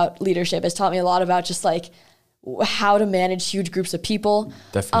lot about leadership. It's taught me a lot about just like how to manage huge groups of people.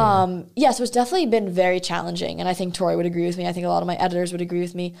 Definitely. So it's definitely been very challenging, and I think Tori would agree with me. I think a lot of my editors would agree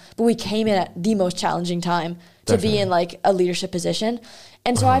with me. But we came in at the most challenging time to be in like a leadership position.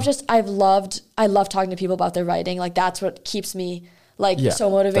 And so I love talking to people about their writing. Like, that's what keeps me like so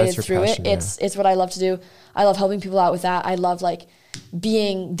motivated through passion, it. It's what I love to do. I love helping people out with that. I love like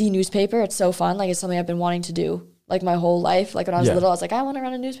being the newspaper. It's so fun. Like, it's something I've been wanting to do like my whole life. Like, when I was little, I was like, I want to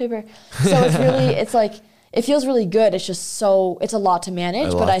run a newspaper. So it's really, it's like, it feels really good. It's just it's a lot to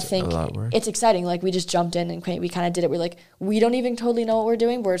manage, but I think it's exciting. Like, we just jumped in and we kind of did it. We're like, we don't even totally know what we're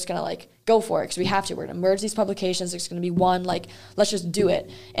doing. We're just going to like go for it because we have to. We're going to merge these publications. It's going to be one, like, let's just do it.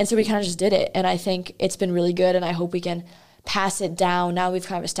 And so we kind of just did it. And I think it's been really good. And I hope we can pass it down. Now we've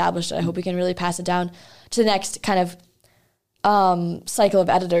kind of established it. I hope we can really pass it down to the next kind of cycle of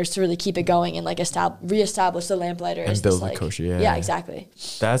editors to really keep it going and like reestablish the Lamplighter and build the culture. Yeah, exactly.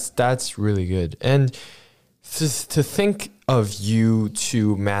 That's really good. And to think of you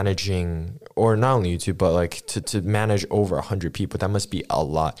to managing, or not only you two, but like to manage over 100 people? That must be a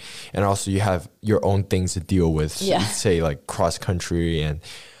lot. And also you have your own things to deal with, say like cross country and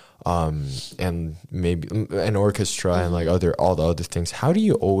maybe an orchestra and like all the other things. How do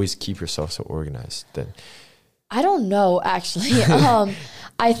you always keep yourself so organized then? I don't know, actually.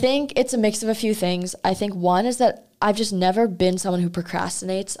 I think it's a mix of a few things. I think one is that I've just never been someone who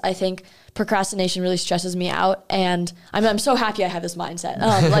procrastinates. I think procrastination really stresses me out, and I'm so happy I have this mindset.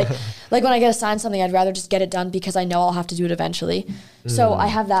 Like when I get assigned something, I'd rather just get it done because I know I'll have to do it eventually. So I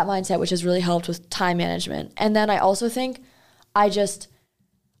have that mindset, which has really helped with time management. And then I also think I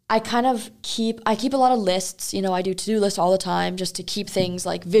keep a lot of lists. You know, I do to-do lists all the time just to keep things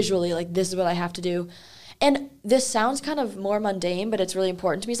like visually, like this is what I have to do. And this sounds kind of more mundane, but it's really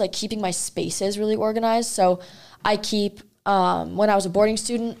important to me. It's like keeping my spaces really organized. So I keep, when I was a boarding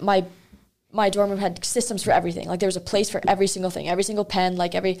student, my dorm room had systems for everything. Like there was a place for every single thing, every single pen, and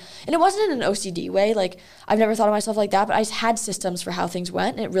it wasn't in an OCD way. Like I've never thought of myself like that, but I just had systems for how things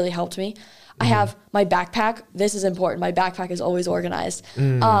went, and it really helped me. I have my backpack. This is important. My backpack is always organized.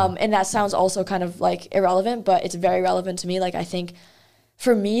 And that sounds also kind of like irrelevant, but it's very relevant to me. Like I think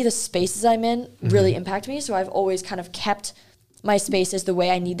for me, the spaces I'm in really impact me. So I've always kind of kept my spaces the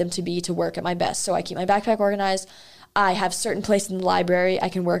way I need them to be to work at my best. So I keep my backpack organized. I have certain places in the library I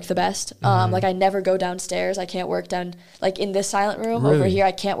can work the best. Like I never go downstairs. I can't work down like in this silent room over here.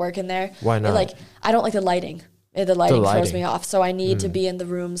 I can't work in there. Why not? I don't like the lighting. The lighting throws me off. So I need to be in the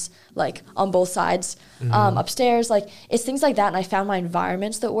rooms like on both sides. Upstairs, like it's things like that. And I found my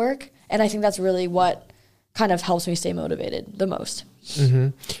environments that work. And I think that's really what kind of helps me stay motivated the most.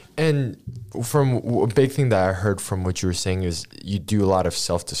 And from a big thing that I heard from what you were saying is you do a lot of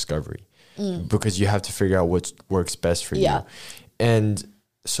self-discovery because you have to figure out what works best for you. And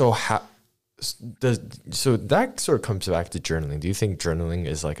so so that sort of comes back to journaling. Do you think journaling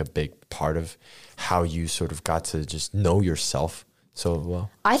is like a big part of how you sort of got to just know yourself so well?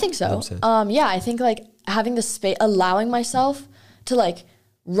 I think so. I think like having the space, allowing myself to like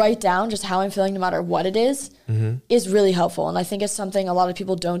write down just how I'm feeling no matter what it is really helpful. And I think it's something a lot of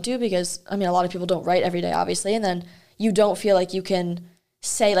people don't do because, a lot of people don't write every day, obviously. And then you don't feel like you can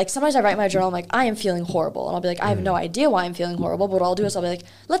say, like sometimes I write my journal, I'm like, I am feeling horrible. And I'll be like, I have no idea why I'm feeling horrible. But what I'll do is I'll be like,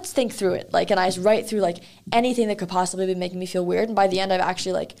 let's think through it. Like, and I just write through like anything that could possibly be making me feel weird. And by the end, I've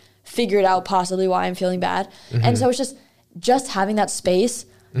actually like figured out possibly why I'm feeling bad. And so it's just having that space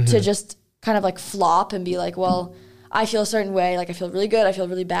to just kind of like flop and be like, well, I feel a certain way, like I feel really good, I feel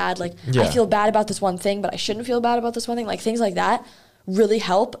really bad, like I feel bad about this one thing, but I shouldn't feel bad about this one thing, like things like that really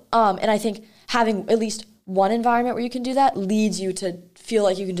help. And I think having at least one environment where you can do that leads you to feel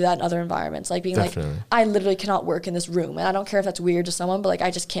like you can do that in other environments, like being like, I literally cannot work in this room, and I don't care if that's weird to someone, but like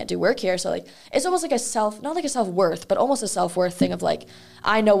I just can't do work here. So like it's almost like not like a self-worth, but almost a self-worth thing of like,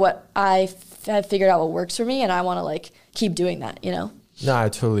 I know what have figured out what works for me, and I want to like keep doing that, you know? No, I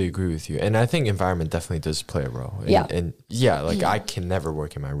totally agree with you. And I think environment definitely does play a role. And I can never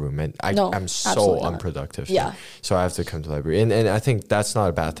work in my room, and I'm so unproductive. So I have to come to the library. And I think that's not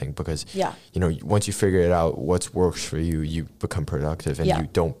a bad thing because, once you figure it out, what works for you, you become productive and you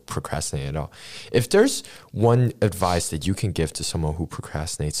don't procrastinate at all. If there's one advice that you can give to someone who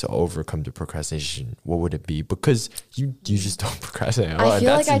procrastinates to overcome the procrastination, what would it be? Because you just don't procrastinate at all. I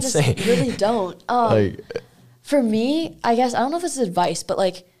feel that's like insane. I just really don't. For me, I guess, I don't know if this is advice, but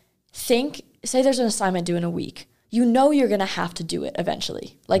like say there's an assignment due in a week. You know you're going to have to do it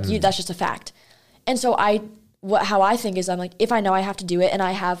eventually. Like that's just a fact. And so how I think is I'm like, if I know I have to do it and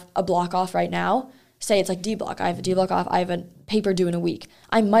I have a block off right now, say it's like D block, I have a D block off, I have a paper due in a week.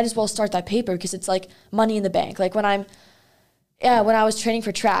 I might as well start that paper because it's like money in the bank. Like when I was training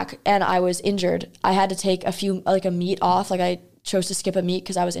for track and I was injured, I had to take a meet off. Like I chose to skip a meet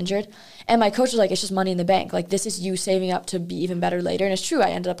because I was injured. And my coach was like, it's just money in the bank. Like this is you saving up to be even better later. And it's true. I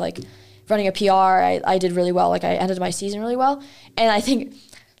ended up like running a PR. I did really well. Like I ended my season really well. And I think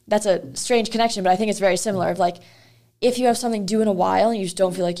that's a strange connection, but I think it's very similar of like, if you have something due in a while and you just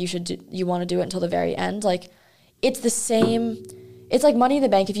don't feel like you want to do it until the very end, like it's the same. It's like money in the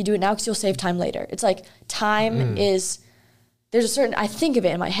bank if you do it now because you'll save time later. It's like time is, I think of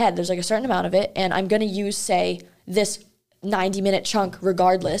it in my head, there's like a certain amount of it and I'm going to use, say, this 90-minute chunk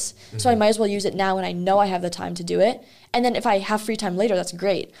regardless. So I might as well use it now when I know I have the time to do it. And then if I have free time later, that's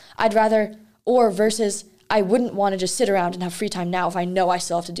great. Versus I wouldn't want to just sit around and have free time now if I know I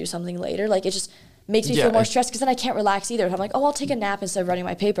still have to do something later. Like it just makes me feel more stressed because then I can't relax either. If I'm like, I'll take a nap instead of writing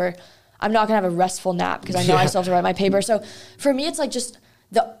my paper, I'm not going to have a restful nap because I know I still have to write my paper. So for me, it's like just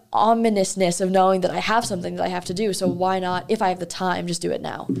the ominousness of knowing that I have something that I have to do. So why not, if I have the time, just do it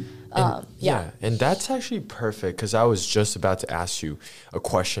now? And that's actually perfect, because I was just about to ask you a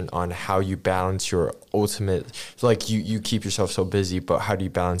question on how you balance your ultimate, like you keep yourself so busy, but how do you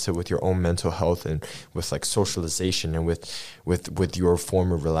balance it with your own mental health and with like socialization and with your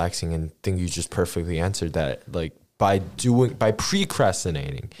form of relaxing? And I think you just perfectly answered that, like by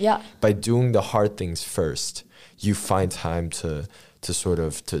procrastinating, by doing the hard things first, you find time to sort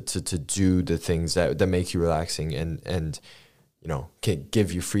of to do the things that make you relaxing and you know, can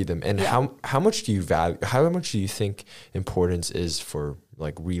give you freedom. And how much do you value, how much do you think importance is for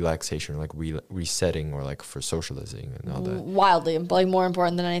like relaxation, like resetting, or like for socializing and all that? Wildly, like more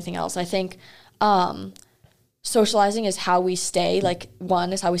important than anything else. I think socializing is how we stay, like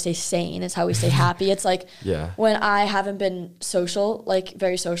one is how we stay sane, it's how we stay happy. It's like when I haven't been social, like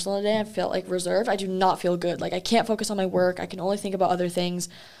very social in a day, I feel like reserved. I do not feel good. Like I can't focus on my work. I can only think about other things.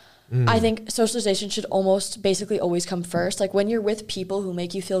 I think socialization should almost basically always come first. Like when you're with people who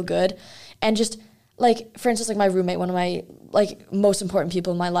make you feel good, and just like, for instance, like my roommate, one of my like most important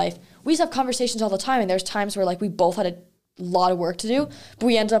people in my life, we used to have conversations all the time, and there's times where like we both had a lot of work to do, but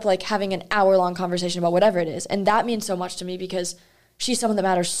we ended up like having an hour-long conversation about whatever it is. And that means so much to me because she's someone that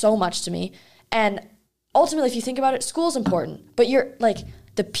matters so much to me. And ultimately, if you think about it, school's important, but you're like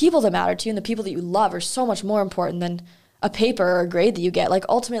the people that matter to you and the people that you love are so much more important than a paper or a grade that you get. Like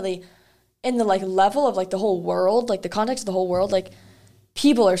ultimately, in the like level of like the whole world, like the context of the whole world, like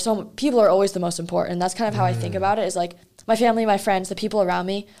people are always the most important. And that's kind of how I think about it, is like my family, my friends, the people around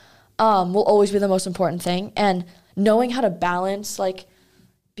me will always be the most important thing. And knowing how to balance like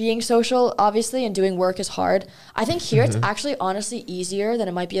being social, obviously, and doing work is hard. I think here it's actually honestly easier than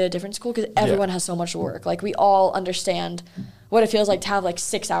it might be at a different school, because everyone has so much work. Like we all understand what it feels like to have like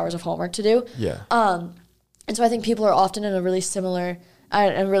 6 hours of homework to do. And so I think people are often in a really similar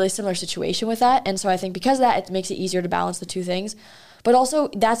situation with that. And so I think because of that, it makes it easier to balance the two things. But also,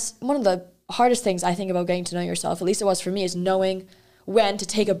 that's one of the hardest things I think about getting to know yourself, at least it was for me, is knowing when to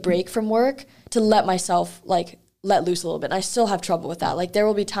take a break from work to let myself like let loose a little bit. And I still have trouble with that. Like there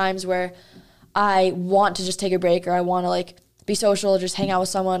will be times where I want to just take a break, or I want to like be social, or just hang out with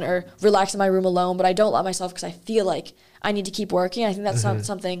someone, or relax in my room alone, but I don't let myself because I feel like I need to keep working. I think that's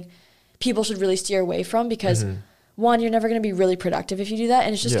something people should really steer away from, because one, you're never going to be really productive if you do that,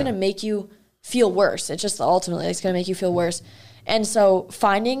 and it's just going to make you feel worse. It's just ultimately it's going to make you feel worse. And so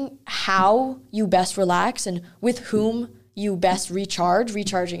finding how you best relax and with whom you best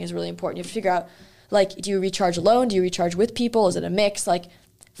recharging is really important. You have to figure out, like, do you recharge alone? Do you recharge with people? Is it a mix? Like,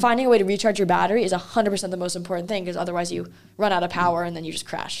 finding a way to recharge your battery is 100% the most important thing, because otherwise you run out of power and then you just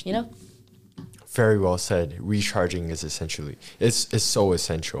crash, you know? Very well said. Recharging is essentially, it's so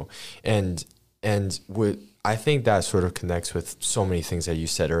essential. And I think that sort of connects with so many things that you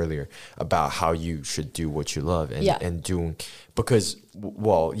said earlier about how you should do what you love and doing, because,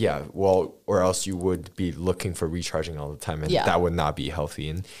 or else you would be looking for recharging all the time, and that would not be healthy.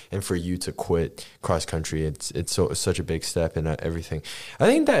 And for you to quit cross country, it's such a big step in everything. I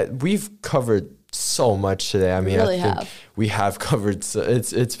think that we've covered so much today. I mean, I think we have covered.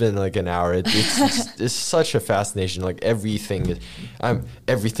 It's been like an hour. It's such a fascination. Like everything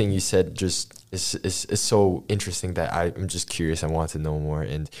you said just is so interesting that I'm just curious. I want to know more,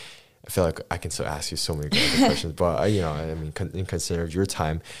 and I feel like I can still ask you so many other questions. But I mean, in consider of your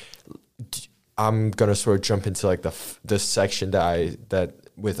time, I'm gonna sort of jump into like the section that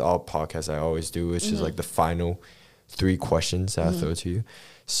with all podcasts I always do, which is like the final 3 questions that I throw to you.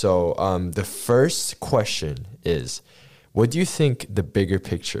 So the first question is, what do you think the bigger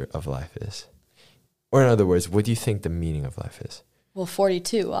picture of life is? Or in other words, what do you think the meaning of life is? Well,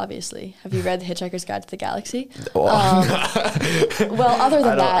 42, obviously. Have you read The Hitchhiker's Guide to the Galaxy? Well, other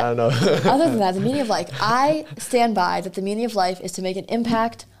than that, the meaning of life, I stand by that the meaning of life is to make an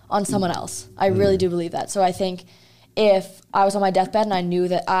impact on someone else. I really do believe that. So I think if I was on my deathbed and I knew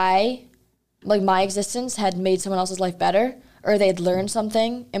that my existence had made someone else's life better, or they had learned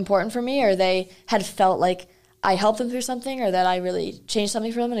something important for me, or they had felt like I helped them through something, or that I really changed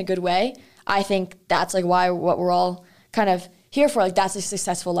something for them in a good way, I think that's like what we're all kind of here for. Like that's a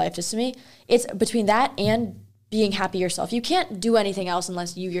successful life. Just to me, it's between that and being happy yourself. You can't do anything else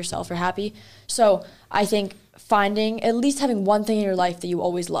unless you yourself are happy. So I think finding, at least having one thing in your life that you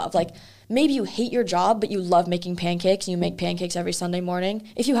always love. Like maybe you hate your job, but you love making pancakes and you make pancakes every Sunday morning.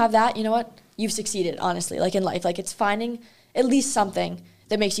 If you have that, you know what? You've succeeded, honestly, like in life. Like it's finding at least something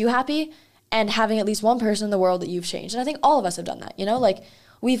that makes you happy and having at least one person in the world that you've changed. And I think all of us have done that, you know? Like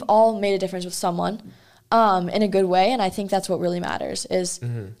we've all made a difference with someone. in a good way. And I think that's what really matters is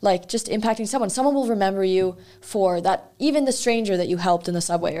like just impacting someone. Someone will remember you for that, even the stranger that you helped in the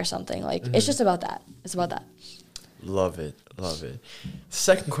subway or something. Like it's just about that. It's about that. Love it. Love it.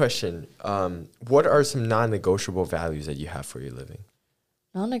 Second question. What are some non-negotiable values that you have for your living?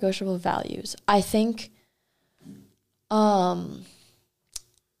 Non-negotiable values. I think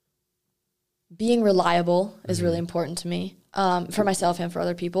being reliable is really important to me, for myself and for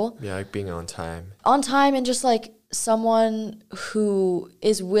other people. Yeah, like being on time. On time, and just like someone who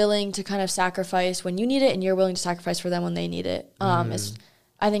is willing to kind of sacrifice when you need it and you're willing to sacrifice for them when they need it, is,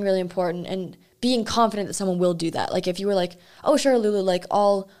 I think, really important. And being confident that someone will do that. Like if you were like, oh, sure, Lulu, like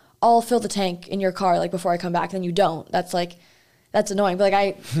I'll fill the tank in your car like before I come back, then you don't. That's annoying. But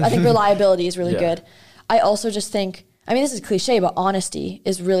like I think reliability is really good. I also just think, I mean, this is cliche, but honesty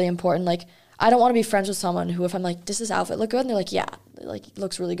is really important. Like I don't want to be friends with someone who, if I'm like, does this outfit look good? And they're like, yeah, like it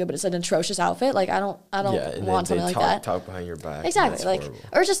looks really good, but it's an atrocious outfit. Like I don't want something like that. Talk behind your back. Exactly. Like horrible.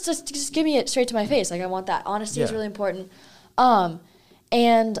 Or just give me it straight to my face. Like I want that. Honesty is really important.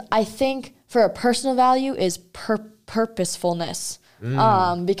 And I think for a personal value is purposefulness.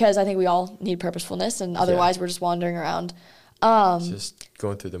 Because I think we all need purposefulness, and otherwise we're just wandering around. Just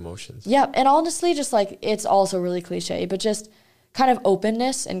going through the motions. Yeah, and honestly, just like it's also really cliche, but just kind of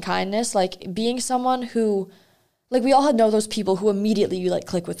openness and kindness, like being someone who, like we all know those people who immediately you like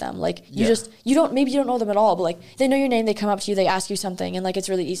click with them. Like you don't know them at all, but like they know your name, they come up to you, they ask you something, and like it's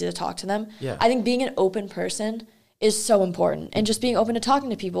really easy to talk to them. Yeah. I think being an open person is so important, and just being open to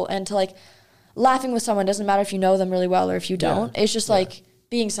talking to people and to like laughing with someone. Doesn't matter if you know them really well or if you don't. It's just like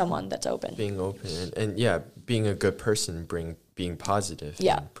being someone that's open. Being open and being a good person, being positive,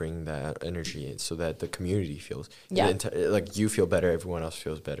 and bring that energy in so that the community feels like you feel better, everyone else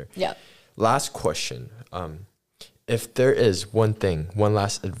feels better. Yeah. Last question. If there is one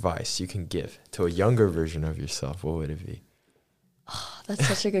last advice you can give to a younger version of yourself, what would it be? Oh, that's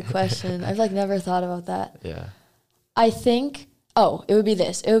such a good question. I've like never thought about that. Yeah. I think, it would be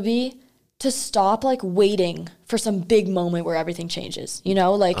this. It would be to stop like waiting for some big moment where everything changes. You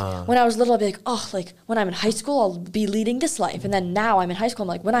know, like when I was little, I'd be like, oh, like when I'm in high school, I'll be leading this life. And then now I'm in high school, I'm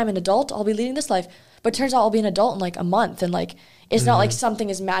like, when I'm an adult, I'll be leading this life. But it turns out I'll be an adult in like a month. And like, it's not like something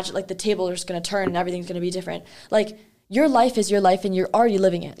is magic, like the table is going to turn and everything's going to be different. Like your life is your life and you're already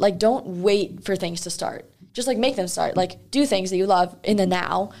living it. Like don't wait for things to start. Just like make them start. Like do things that you love in the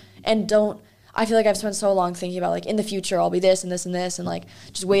now, and don't. I feel like I've spent so long thinking about like in the future I'll be this and this and this, and like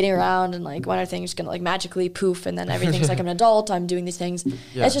just waiting around, and like when are things gonna like magically poof and then everything's like I'm an adult, I'm doing these things.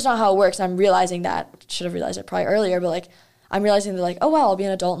 It's just not how it works. I'm realizing that. Should have realized it probably earlier, but like I'm realizing that like, oh wow, I'll be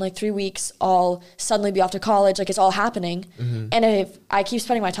an adult in like 3 weeks, I'll suddenly be off to college, like it's all happening. And if I keep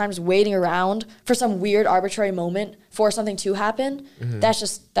spending my time just waiting around for some weird arbitrary moment for something to happen, that's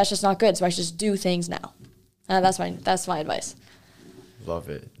just not good. So I should just do things now. That's my advice. Love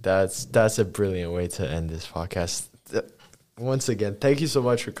it. That's a brilliant way to end this podcast. Once again, thank you so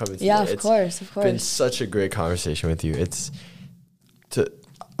much for coming today. Yeah, of course. It's been such a great conversation with you.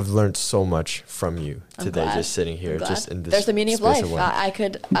 I've learned so much from you today, just sitting here, just in this. There's the meaning of life. I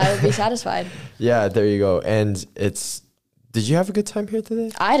would be satisfied. Yeah, there you go. And did you have a good time here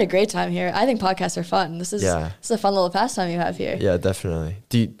today? I had a great time here. I think podcasts are fun. This is a fun little pastime you have here. Yeah, definitely.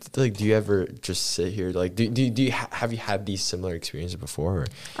 Do you ever just sit here? Like, have you had these similar experiences before? Or?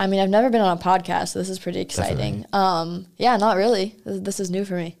 I mean, I've never been on a podcast, so this is pretty exciting. Yeah, not really. This is new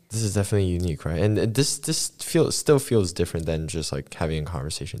for me. This is definitely unique, right? And this still feels different than just like having a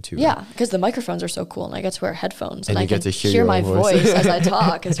conversation too. Yeah, because the microphones are so cool, and I get to wear headphones, and I get to hear my voice as I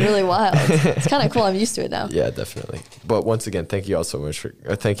talk. It's really wild. It's kind of cool. I'm used to it now. Yeah, definitely. But once again, thank you so much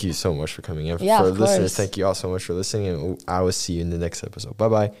for coming in. Yeah, for of listeners, course. thank you all so much for listening, and I will see you in the next episode. Bye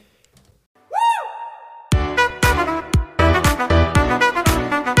bye.